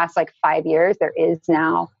say, in the last like 5 years, there is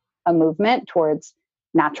now a movement towards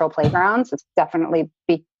natural playgrounds. It's definitely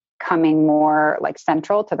becoming more like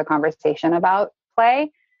central to the conversation about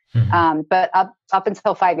play. But up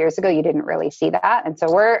until 5 years ago, you didn't really see that. And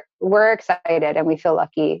so we're excited, and we feel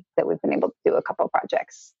lucky that we've been able to do a couple of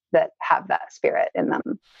projects that have that spirit in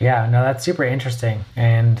them. Yeah, no, that's super interesting.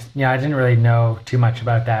 And I didn't really know too much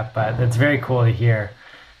about that, but it's very cool to hear.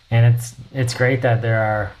 And it's great that there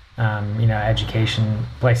are education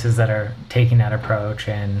places that are taking that approach.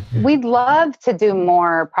 And we'd love to do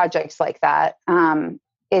more projects like that.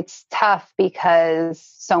 It's tough because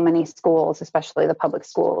so many schools, especially the public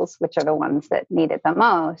schools, which are the ones that need it the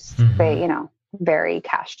most, they, very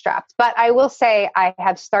cash strapped. But I will say I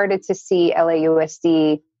have started to see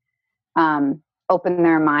LAUSD open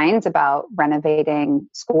their minds about renovating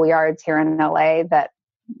schoolyards here in LA that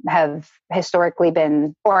have historically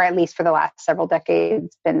been, or at least for the last several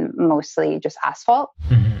decades, been mostly just asphalt.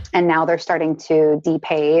 And now they're starting to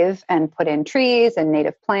depave and put in trees and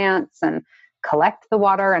native plants and collect the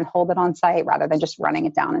water and hold it on site rather than just running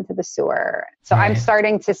it down into the sewer. So I'm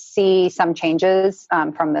starting to see some changes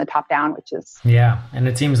from the top down, which is... Yeah. And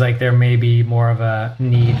it seems like there may be more of a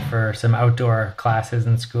need for some outdoor classes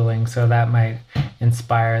and schooling. So that might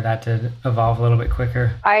inspire that to evolve a little bit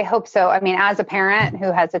quicker. I hope so. I mean, as a parent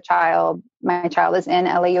who has a child, my child is in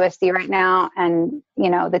LAUSD right now. And,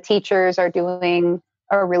 the teachers are doing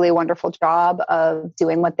a really wonderful job of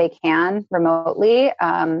doing what they can remotely.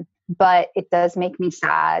 But it does make me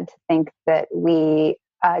sad to think that we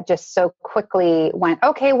just so quickly went,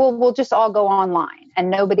 okay, well, we'll just all go online.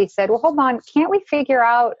 And nobody said, well, hold on, can't we figure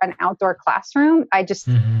out an outdoor classroom? I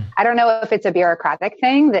don't know if it's a bureaucratic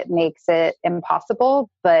thing that makes it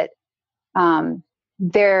impossible, but all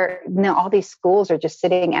these schools are just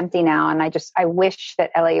sitting empty now. And I wish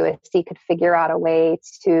that LAUSD could figure out a way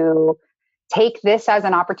to take this as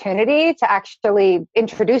an opportunity to actually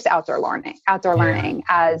introduce outdoor learning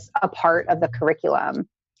as a part of the curriculum.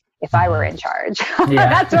 If I were in charge, that's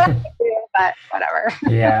what I would do, but whatever.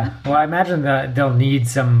 Yeah. Well, I imagine that they'll need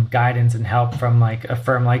some guidance and help from like a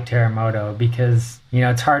firm like Terremoto, because,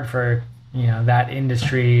 it's hard for, that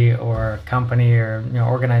industry or company or,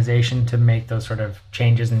 organization to make those sort of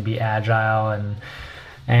changes and be agile.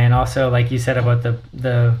 And also, like you said about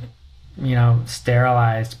the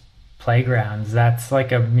sterilized playgrounds, that's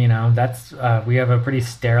like we have a pretty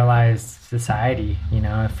sterilized society,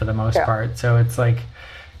 for the most part. So it's like,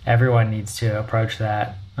 everyone needs to approach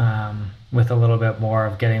that with a little bit more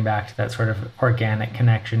of getting back to that sort of organic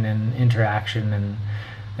connection and interaction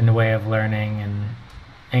and the way of learning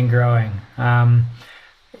and growing.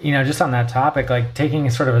 Just on that topic, like taking a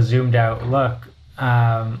sort of a zoomed out look,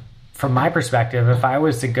 from my perspective, if I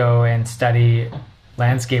was to go and study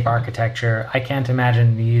landscape architecture, I can't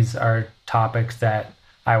imagine these are topics that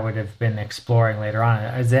I would have been exploring later on.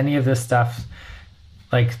 Is any of this stuff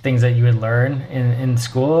like things that you would learn in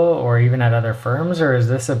school or even at other firms, or is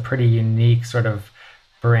this a pretty unique sort of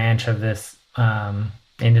branch of this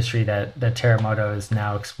industry that Terremoto is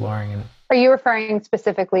now exploring? Are you referring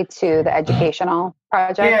specifically to the educational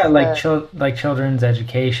project? Yeah, like children's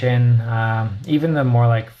education, even the more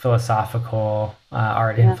like philosophical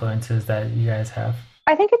art influences that you guys have.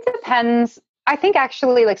 I think it depends. I think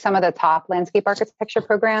actually like some of the top landscape architecture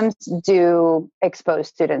programs do expose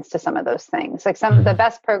students to some of those things. Like some of the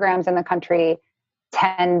best programs in the country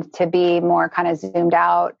tend to be more kind of zoomed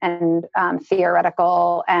out and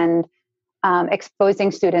theoretical and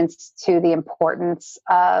exposing students to the importance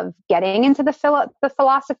of getting into the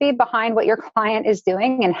philosophy behind what your client is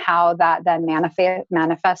doing and how that then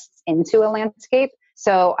manifests into a landscape.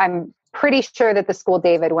 So I'm pretty sure that the school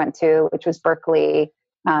David went to, which was Berkeley,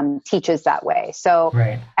 teaches that way. So,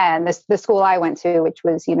 right. And the school I went to, which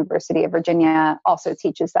was University of Virginia, also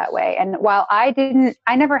teaches that way. And while I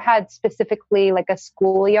never had specifically like a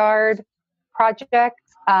schoolyard project,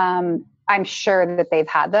 I'm sure that they've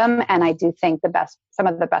had them. And I do think some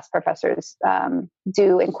of the best professors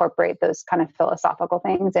do incorporate those kind of philosophical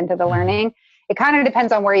things into the learning. It kind of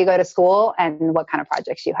depends on where you go to school and what kind of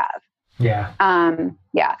projects you have. Yeah.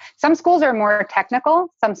 Some schools are more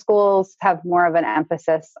technical. Some schools have more of an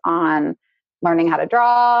emphasis on learning how to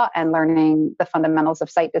draw and learning the fundamentals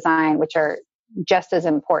of site design, which are just as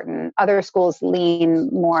important. Other schools lean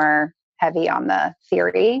more heavy on the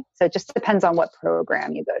theory. So it just depends on what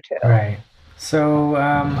program you go to. Right. So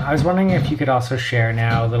I was wondering if you could also share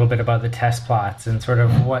now a little bit about the test plots and sort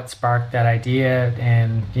of what sparked that idea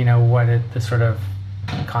and, what the sort of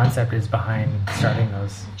concept is behind starting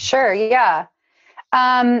those. Sure. Yeah.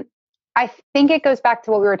 I think it goes back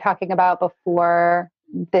to what we were talking about before,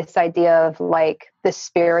 this idea of like the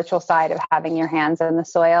spiritual side of having your hands in the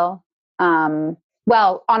soil.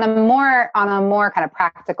 Well, on a more kind of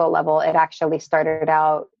practical level, it actually started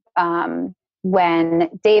out when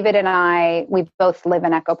David and we both live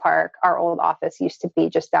in Echo Park. Our old office used to be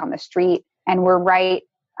just down the street, and we're right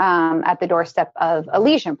at the doorstep of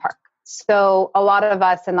Elysian Park. So a lot of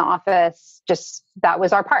us in the office, that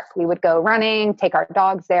was our park. We would go running, take our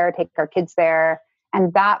dogs there, take our kids there.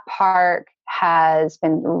 And that park has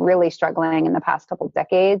been really struggling in the past couple of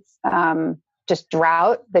decades. Just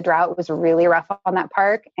drought. The drought was really rough on that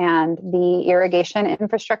park, and the irrigation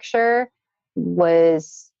infrastructure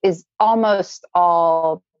is almost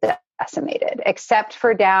all decimated, except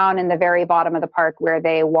for down in the very bottom of the park where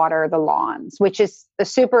they water the lawns, which is a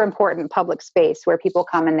super important public space where people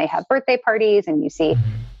come and they have birthday parties, and you see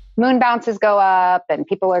moon bounces go up and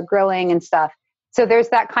people are grilling and stuff. So there's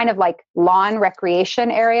that kind of like lawn recreation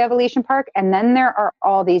area of Elysian Park. And then there are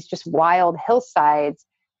all these just wild hillsides,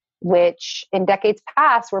 which in decades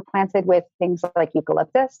past were planted with things like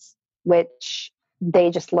eucalyptus, which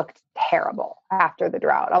they just looked terrible after the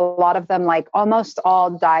drought. A lot of them, like almost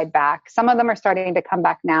all died back. Some of them are starting to come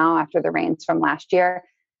back now after the rains from last year.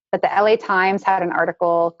 But the LA Times had an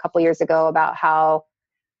article a couple years ago about how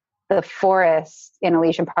the forest in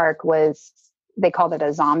Elysian Park they called it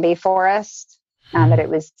a zombie forest, that it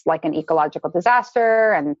was like an ecological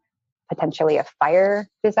disaster and potentially a fire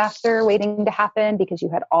disaster waiting to happen because you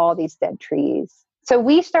had all these dead trees. So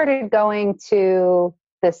we started going to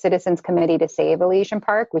the Citizens Committee to Save Elysian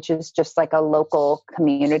Park, which is just like a local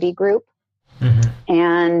community group. Mm-hmm.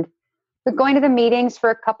 And we're going to the meetings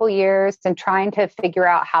for a couple years and trying to figure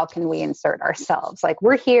out how can we insert ourselves. Like,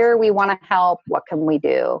 we're here, we want to help, what can we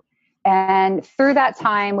do? And through that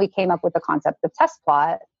time, we came up with the concept of Test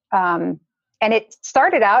Plot. And it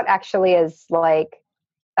started out actually as like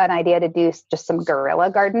an idea to do just some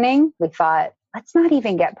guerrilla gardening. We thought, let's not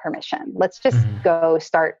even get permission. Let's just go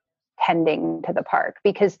start tending to the park.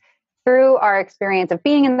 Because through our experience of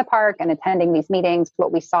being in the park and attending these meetings,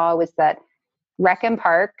 what we saw was that Rec and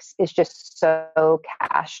Parks is just so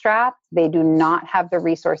cash strapped. They do not have the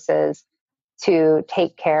resources to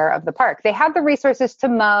take care of the park. They have the resources to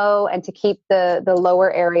mow and to keep the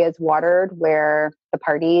lower areas watered where the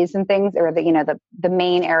parties and things, or the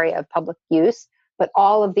main area of public use. But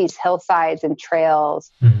all of these hillsides and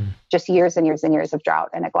trails, just years and years and years of drought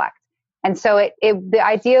and neglect. And so the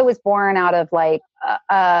idea was born out of like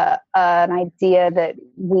an idea that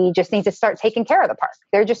we just need to start taking care of the park.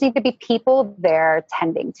 There just need to be people there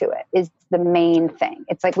tending to it is the main thing.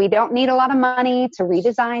 It's like, we don't need a lot of money to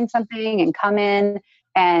redesign something and come in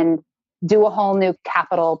and do a whole new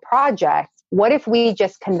capital project. What if we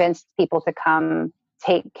just convinced people to come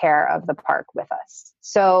take care of the park with us?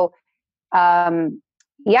 So,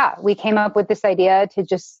 we came up with this idea to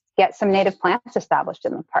just get some native plants established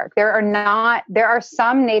in the park. There are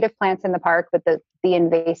some native plants in the park, but the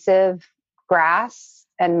invasive grass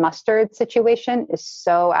and mustard situation is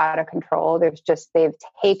so out of control. They've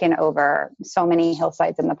taken over so many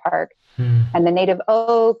hillsides in the park, and the native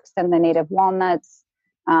oaks and the native walnuts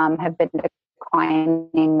have been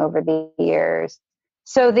declining over the years.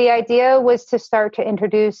 So the idea was to start to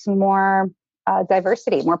introduce more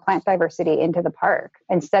diversity, more plant diversity into the park.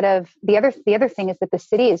 Instead of the other thing is that the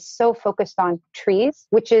city is so focused on trees,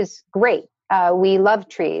 which is great. We love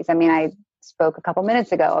trees. I mean, I spoke a couple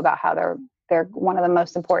minutes ago about how they're one of the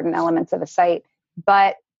most important elements of a site.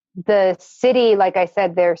 But the city, like I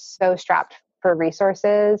said, they're so strapped for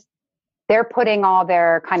resources. They're putting all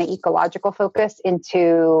their kind of ecological focus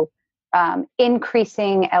into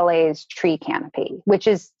increasing LA's tree canopy, which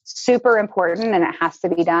is super important and it has to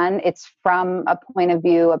be done. It's from a point of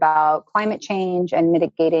view about climate change and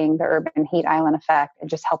mitigating the urban heat island effect and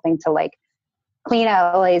just helping to like clean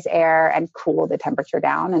LA's air and cool the temperature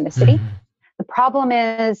down in the city. The problem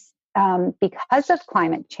is because of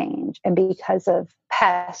climate change and because of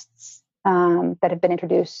pests that have been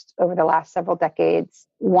introduced over the last several decades.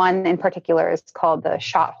 One in particular is called the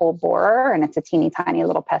shot hole borer, and it's a teeny tiny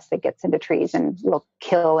little pest that gets into trees and will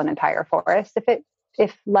kill an entire forest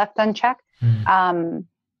if left unchecked.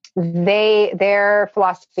 Their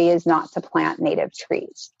philosophy is not to plant native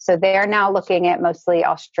trees. So they're now looking at mostly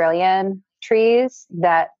Australian trees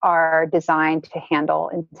that are designed to handle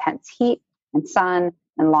intense heat and sun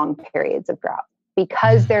and long periods of drought,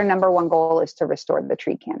 because their number one goal is to restore the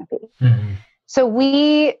tree canopy. So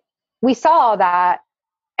we saw all that.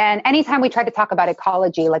 And anytime we tried to talk about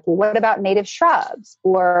ecology, like, well, what about native shrubs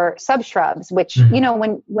or subshrubs, which,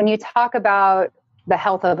 when you talk about the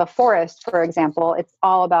health of a forest, for example, it's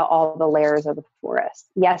all about all the layers of the forest.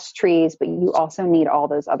 Yes, trees, but you also need all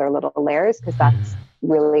those other little layers, because that's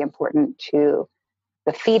really important to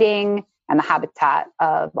the feeding and the habitat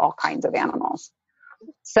of all kinds of animals.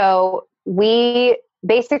 So we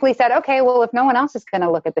basically said, okay, well, if no one else is going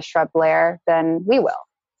to look at the shrub layer, then we will.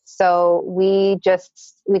 So we did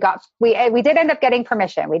end up getting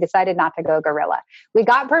permission. We decided not to go guerrilla. We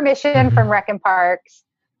got permission from Rec and Parks.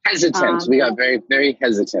 Hesitant. We got very, very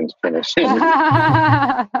hesitant permission.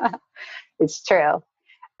 It's true.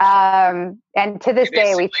 And to this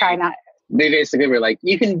day, we try not. They basically were like,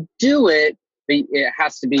 you can do it, but it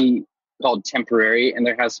has to be called temporary, and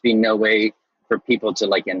there has to be no way for people to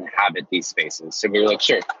like inhabit these spaces. So we were like,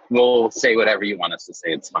 sure, we'll say whatever you want us to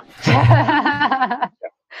say. It's fine.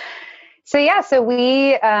 So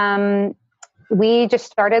we just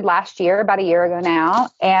started last year, about a year ago now,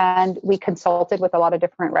 and we consulted with a lot of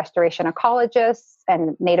different restoration ecologists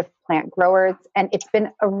and native plant growers. And it's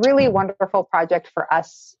been a really wonderful project for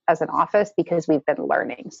us as an office, because we've been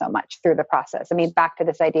learning so much through the process. I mean, back to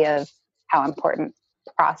this idea of how important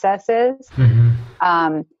process is.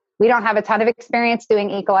 We don't have a ton of experience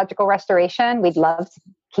doing ecological restoration. We'd love to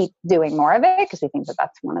keep doing more of it, because we think that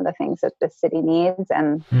that's one of the things that the city needs,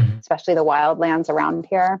 and especially the wildlands around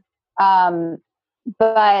here.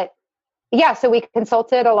 But yeah, so we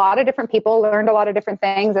consulted a lot of different people, learned a lot of different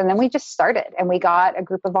things, and then we just started, and we got a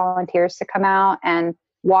group of volunteers to come out and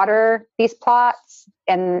water these plots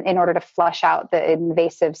in order to flush out the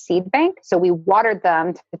invasive seed bank. So we watered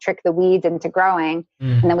them to trick the weeds into growing,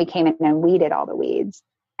 and then we came in and weeded all the weeds.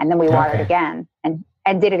 And then we watered again. And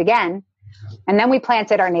and did it again. And then we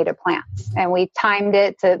planted our native plants and we timed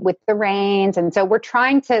it with the rains. And so we're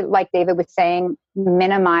trying to, like David was saying,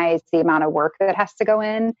 minimize the amount of work that has to go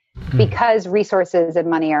in because resources and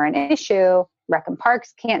money are an issue. Rec and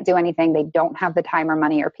Parks can't do anything. They don't have the time or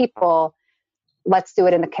money or people. Let's do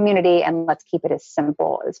it in the community and let's keep it as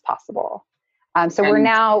simple as possible. So we're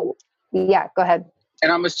now, go ahead.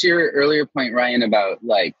 And almost to your earlier point, Ryan, about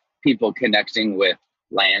like people connecting with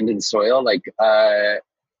land and soil, like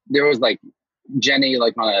there was like Jenny,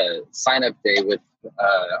 like on a sign up day with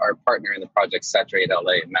our partner in the project, Saturate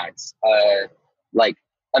LA, Max, like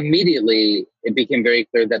immediately it became very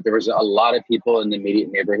clear that there was a lot of people in the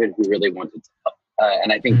immediate neighborhood who really wanted to help.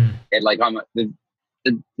 And I think it like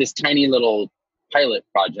this tiny little pilot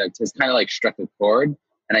project has kind of like struck a chord.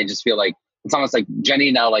 And I just feel like it's almost like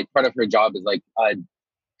Jenny now, like part of her job is like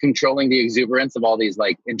controlling the exuberance of all these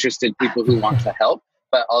like interested people who want to help,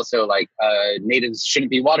 but also like natives shouldn't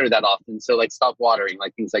be watered that often. So like stop watering,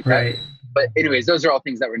 like things like that. But anyways, those are all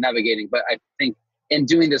things that we're navigating. But I think in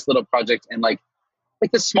doing this little project and like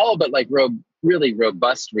the small, but like really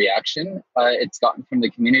robust reaction it's gotten from the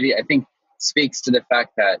community, I think speaks to the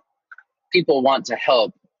fact that people want to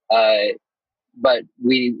help, but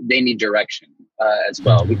they need direction as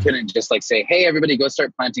well. We couldn't just like say, hey, everybody go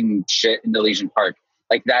start planting shit in Elysian Park.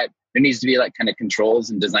 Like that, there needs to be like kind of controls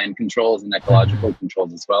and design controls and ecological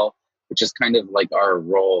controls as well, which is kind of like our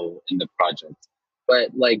role in the project.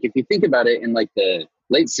 But like, if you think about it in like the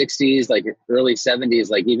late 60s, like early 70s,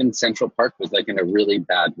 like even Central Park was like in a really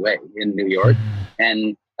bad way in New York.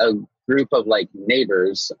 And a group of like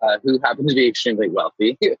neighbors who happened to be extremely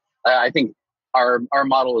wealthy, I think our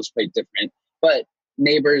model is quite different, but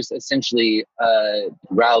neighbors essentially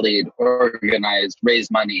rallied, organized,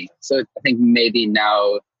 raised money. So I think maybe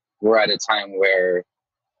now we're at a time where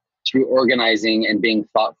through organizing and being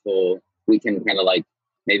thoughtful, we can kind of like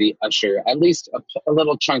maybe usher at least a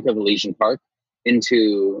little chunk of Elysian Park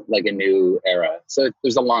into like a new era. So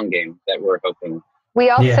there's a long game that we're hoping. We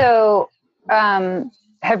also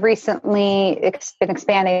have recently been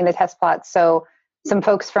expanding the test plots. So some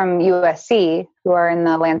folks from USC who are in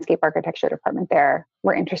the landscape architecture department there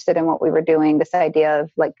were interested in what we were doing, this idea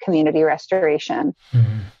of like community restoration.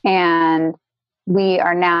 And we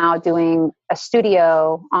are now doing a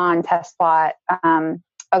studio on test plot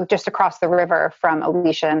just across the river from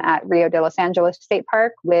Elysian at Rio de Los Angeles State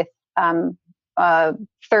Park with a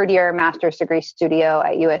third-year master's degree studio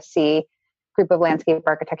at USC, group of landscape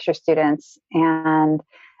architecture students. And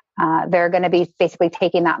they're going to be basically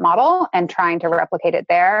taking that model and trying to replicate it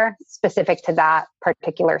there, specific to that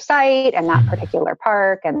particular site and that particular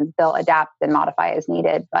park, and they'll adapt and modify as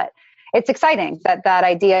needed. But it's exciting that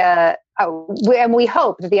idea, and we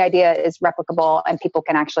hope that the idea is replicable and people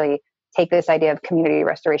can actually take this idea of community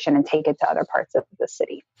restoration and take it to other parts of the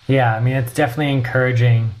city. Yeah, I mean, it's definitely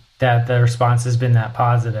encouraging that the response has been that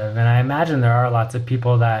positive. And I imagine there are lots of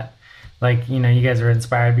people that, like, you know, you guys are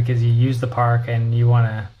inspired because you use the park and you want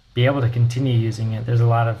to be able to continue using it. There's a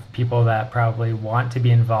lot of people that probably want to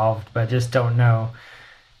be involved, but just don't know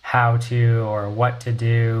how to or what to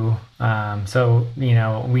do. So, you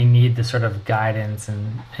know, we need the sort of guidance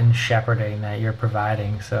and shepherding that you're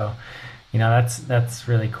providing. So, you know, that's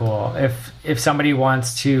really cool. If somebody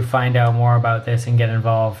wants to find out more about this and get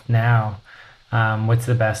involved now, what's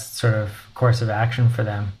the best sort of course of action for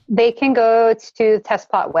them? They can go to the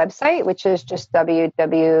TestPlot website, which is just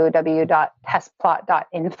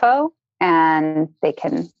www.testplot.info, and they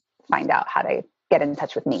can find out how to get in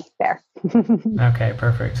touch with me there. Okay,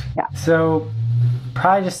 perfect. Yeah. So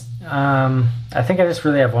probably just, I think I just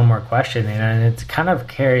really have one more question, and it kind of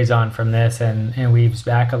carries on from this and weaves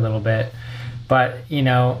back a little bit. But, you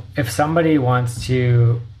know, if somebody wants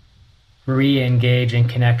to re-engage and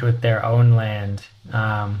connect with their own land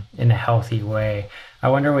in a healthy way, I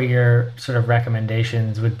wonder what your sort of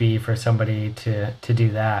recommendations would be for somebody to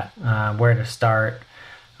do that, where to start,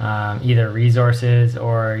 either resources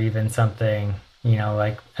or even something, you know,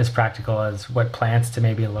 like as practical as what plants to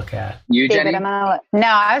maybe look at. You, Jenny? David, no,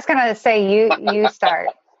 I was going to say you start.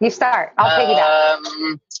 You start. I'll take that.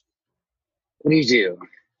 What do?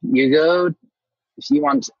 You go, if you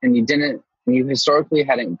want, and you historically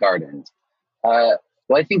hadn't gardened.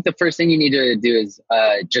 Well, I think the first thing you need to do is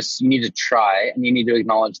you need to try, and you need to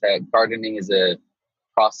acknowledge that gardening is a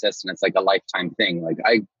process and it's like a lifetime thing. Like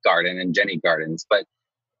I garden and Jenny gardens,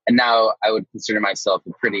 and now I would consider myself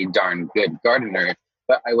a pretty darn good gardener,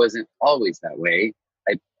 but I wasn't always that way.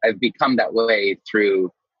 I've become that way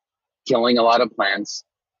through killing a lot of plants,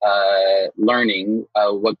 learning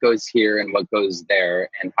what goes here and what goes there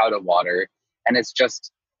and how to water. And it's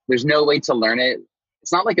just, there's no way to learn it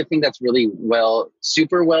it's not like a thing that's really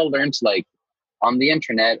super well learned, like on the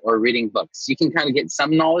internet or reading books. You can kind of get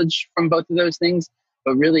some knowledge from both of those things,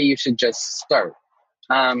 but really you should just start.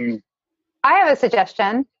 I have a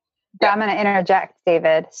suggestion. I'm going to interject,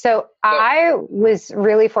 David. So I was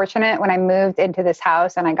really fortunate when I moved into this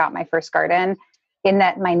house and I got my first garden, in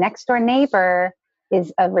that my next door neighbor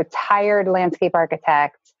is a retired landscape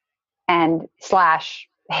architect and /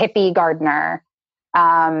 hippie gardener.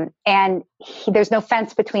 And there's no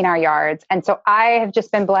fence between our yards. And so I have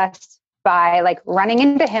just been blessed by like running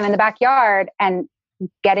into him in the backyard and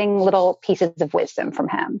getting little pieces of wisdom from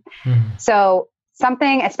him. Mm-hmm. So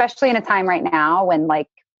something, especially in a time right now when like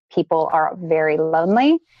people are very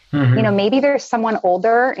lonely, mm-hmm. you know, maybe there's someone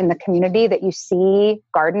older in the community that you see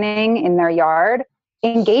gardening in their yard.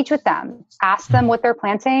 Engage with them, ask them what they're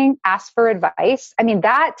planting, ask for advice. I mean,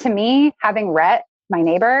 that to me, having Rhett, my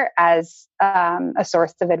neighbor, as a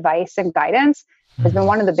source of advice and guidance has been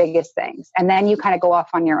one of the biggest things. And then you kind of go off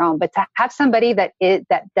on your own. But to have somebody that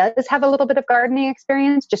does have a little bit of gardening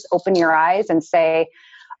experience, just open your eyes and say,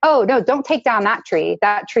 oh, no, don't take down that tree.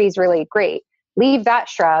 That tree is really great. Leave that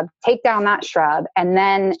shrub, take down that shrub, and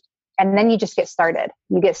then you just get started.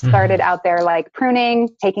 You get started out there like pruning,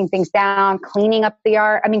 taking things down, cleaning up the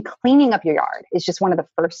yard. I mean, cleaning up your yard is just one of the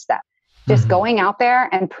first steps. Just going out there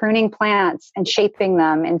and pruning plants and shaping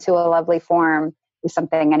them into a lovely form is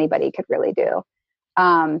something anybody could really do.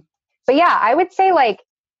 But yeah, I would say like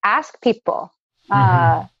ask people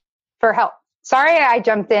for help. Sorry, I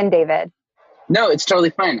jumped in, David. No, it's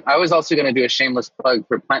totally fine. I was also going to do a shameless plug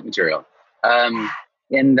for plant material.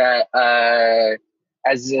 In that, I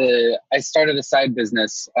started a side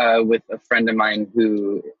business with a friend of mine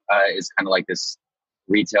who is kind of like this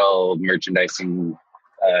retail merchandising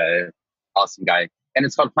awesome guy. And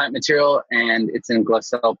it's called Plant Material, and it's in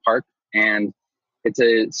Glassell Park. And it's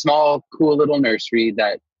a small, cool little nursery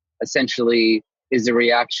that essentially is a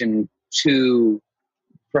reaction to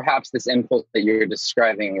perhaps this impulse that you're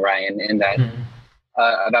describing, Ryan, in that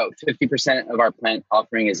about 50% of our plant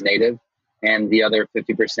offering is native, and the other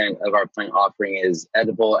 50% of our plant offering is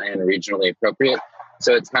edible and regionally appropriate.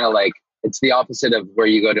 So it's kind of like, it's the opposite of where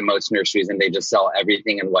you go to most nurseries and they just sell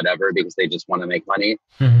everything and whatever because they just want to make money.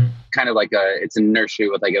 Kind of like it's a nursery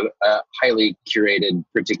with like a highly curated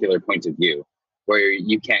particular point of view, where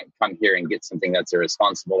you can't come here and get something that's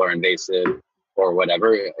irresponsible or invasive or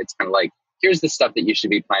whatever. It's kind of like, here's the stuff that you should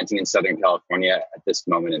be planting in Southern California at this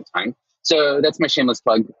moment in time. So that's my shameless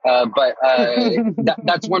plug. But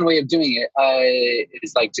that's one way of doing it,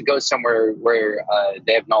 is like to go somewhere where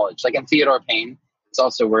they have knowledge. Like in Theodore Payne, it's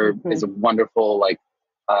also where is a wonderful like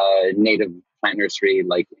native plant nursery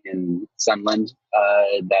like in Sunland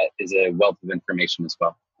that is a wealth of information as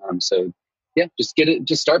well. So yeah,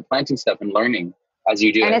 just start planting stuff and learning as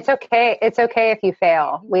you do. And it's okay. It's okay if you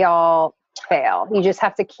fail. We all fail. You just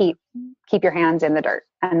have to keep your hands in the dirt,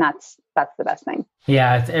 and that's the best thing.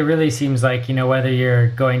 Yeah, it really seems like, you know, whether you're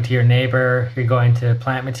going to your neighbor, you're going to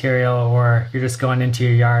Plant Material, or you're just going into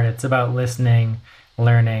your yard, it's about listening,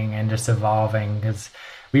 learning, and just evolving. Because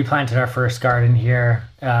we planted our first garden here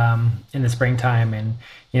in the springtime, and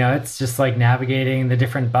you know, it's just like navigating the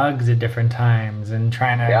different bugs at different times and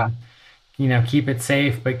trying to you know, keep it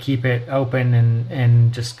safe, but keep it open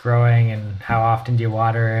and just growing. And how often do you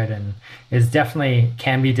water it? And it's definitely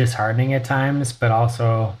can be disheartening at times, but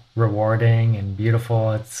also rewarding and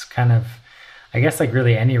beautiful. It's kind of, I guess, like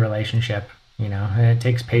really any relationship, you know, and it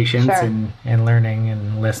takes patience and learning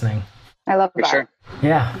and listening. I love that. Sure.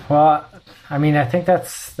 Yeah. Well, I mean, I think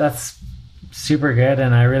that's super good.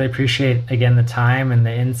 And I really appreciate, again, the time and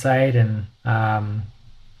the insight and,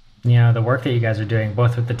 you know, the work that you guys are doing,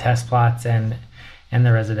 both with the test plots and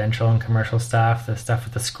the residential and commercial stuff, the stuff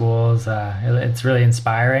with the schools. It's really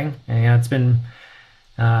inspiring. And, you know, it's been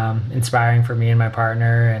inspiring for me and my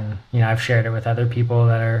partner. And, you know, I've shared it with other people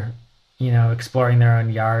that are, you know, exploring their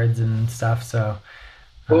own yards and stuff. So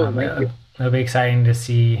it'll be exciting to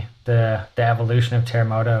see the evolution of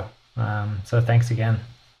Terremoto. So thanks again.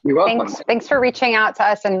 You're welcome. Thanks for reaching out to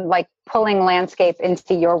us and like pulling landscape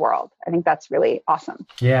into your world. I think that's really awesome.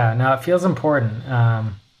 Yeah, no, it feels important,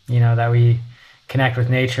 you know, that we connect with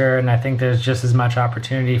nature. And I think there's just as much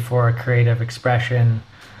opportunity for creative expression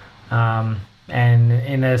and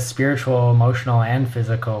in a spiritual, emotional, and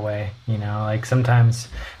physical way. You know, like sometimes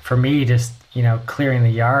for me, just, you know, clearing the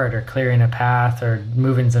yard or clearing a path or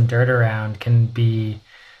moving some dirt around can be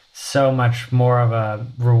so much more of a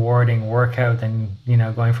rewarding workout than, you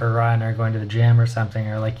know, going for a run or going to the gym or something,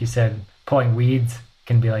 or like you said, pulling weeds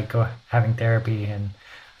can be like having therapy. And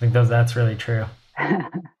I think that's really true. All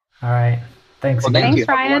right. Thanks. Well, again. thanks,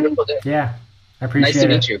 Ryan. Wonderful day. Yeah. I appreciate it.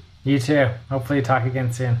 Nice to meet you. You too. Hopefully talk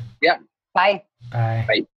again soon. Yeah. Bye. Bye.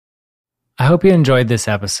 Bye. I hope you enjoyed this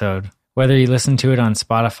episode. Whether you listen to it on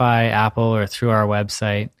Spotify, Apple, or through our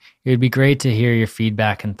website, it would be great to hear your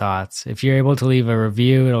feedback and thoughts. If you're able to leave a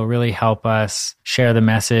review, it'll really help us share the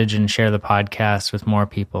message and share the podcast with more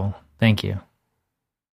people. Thank you.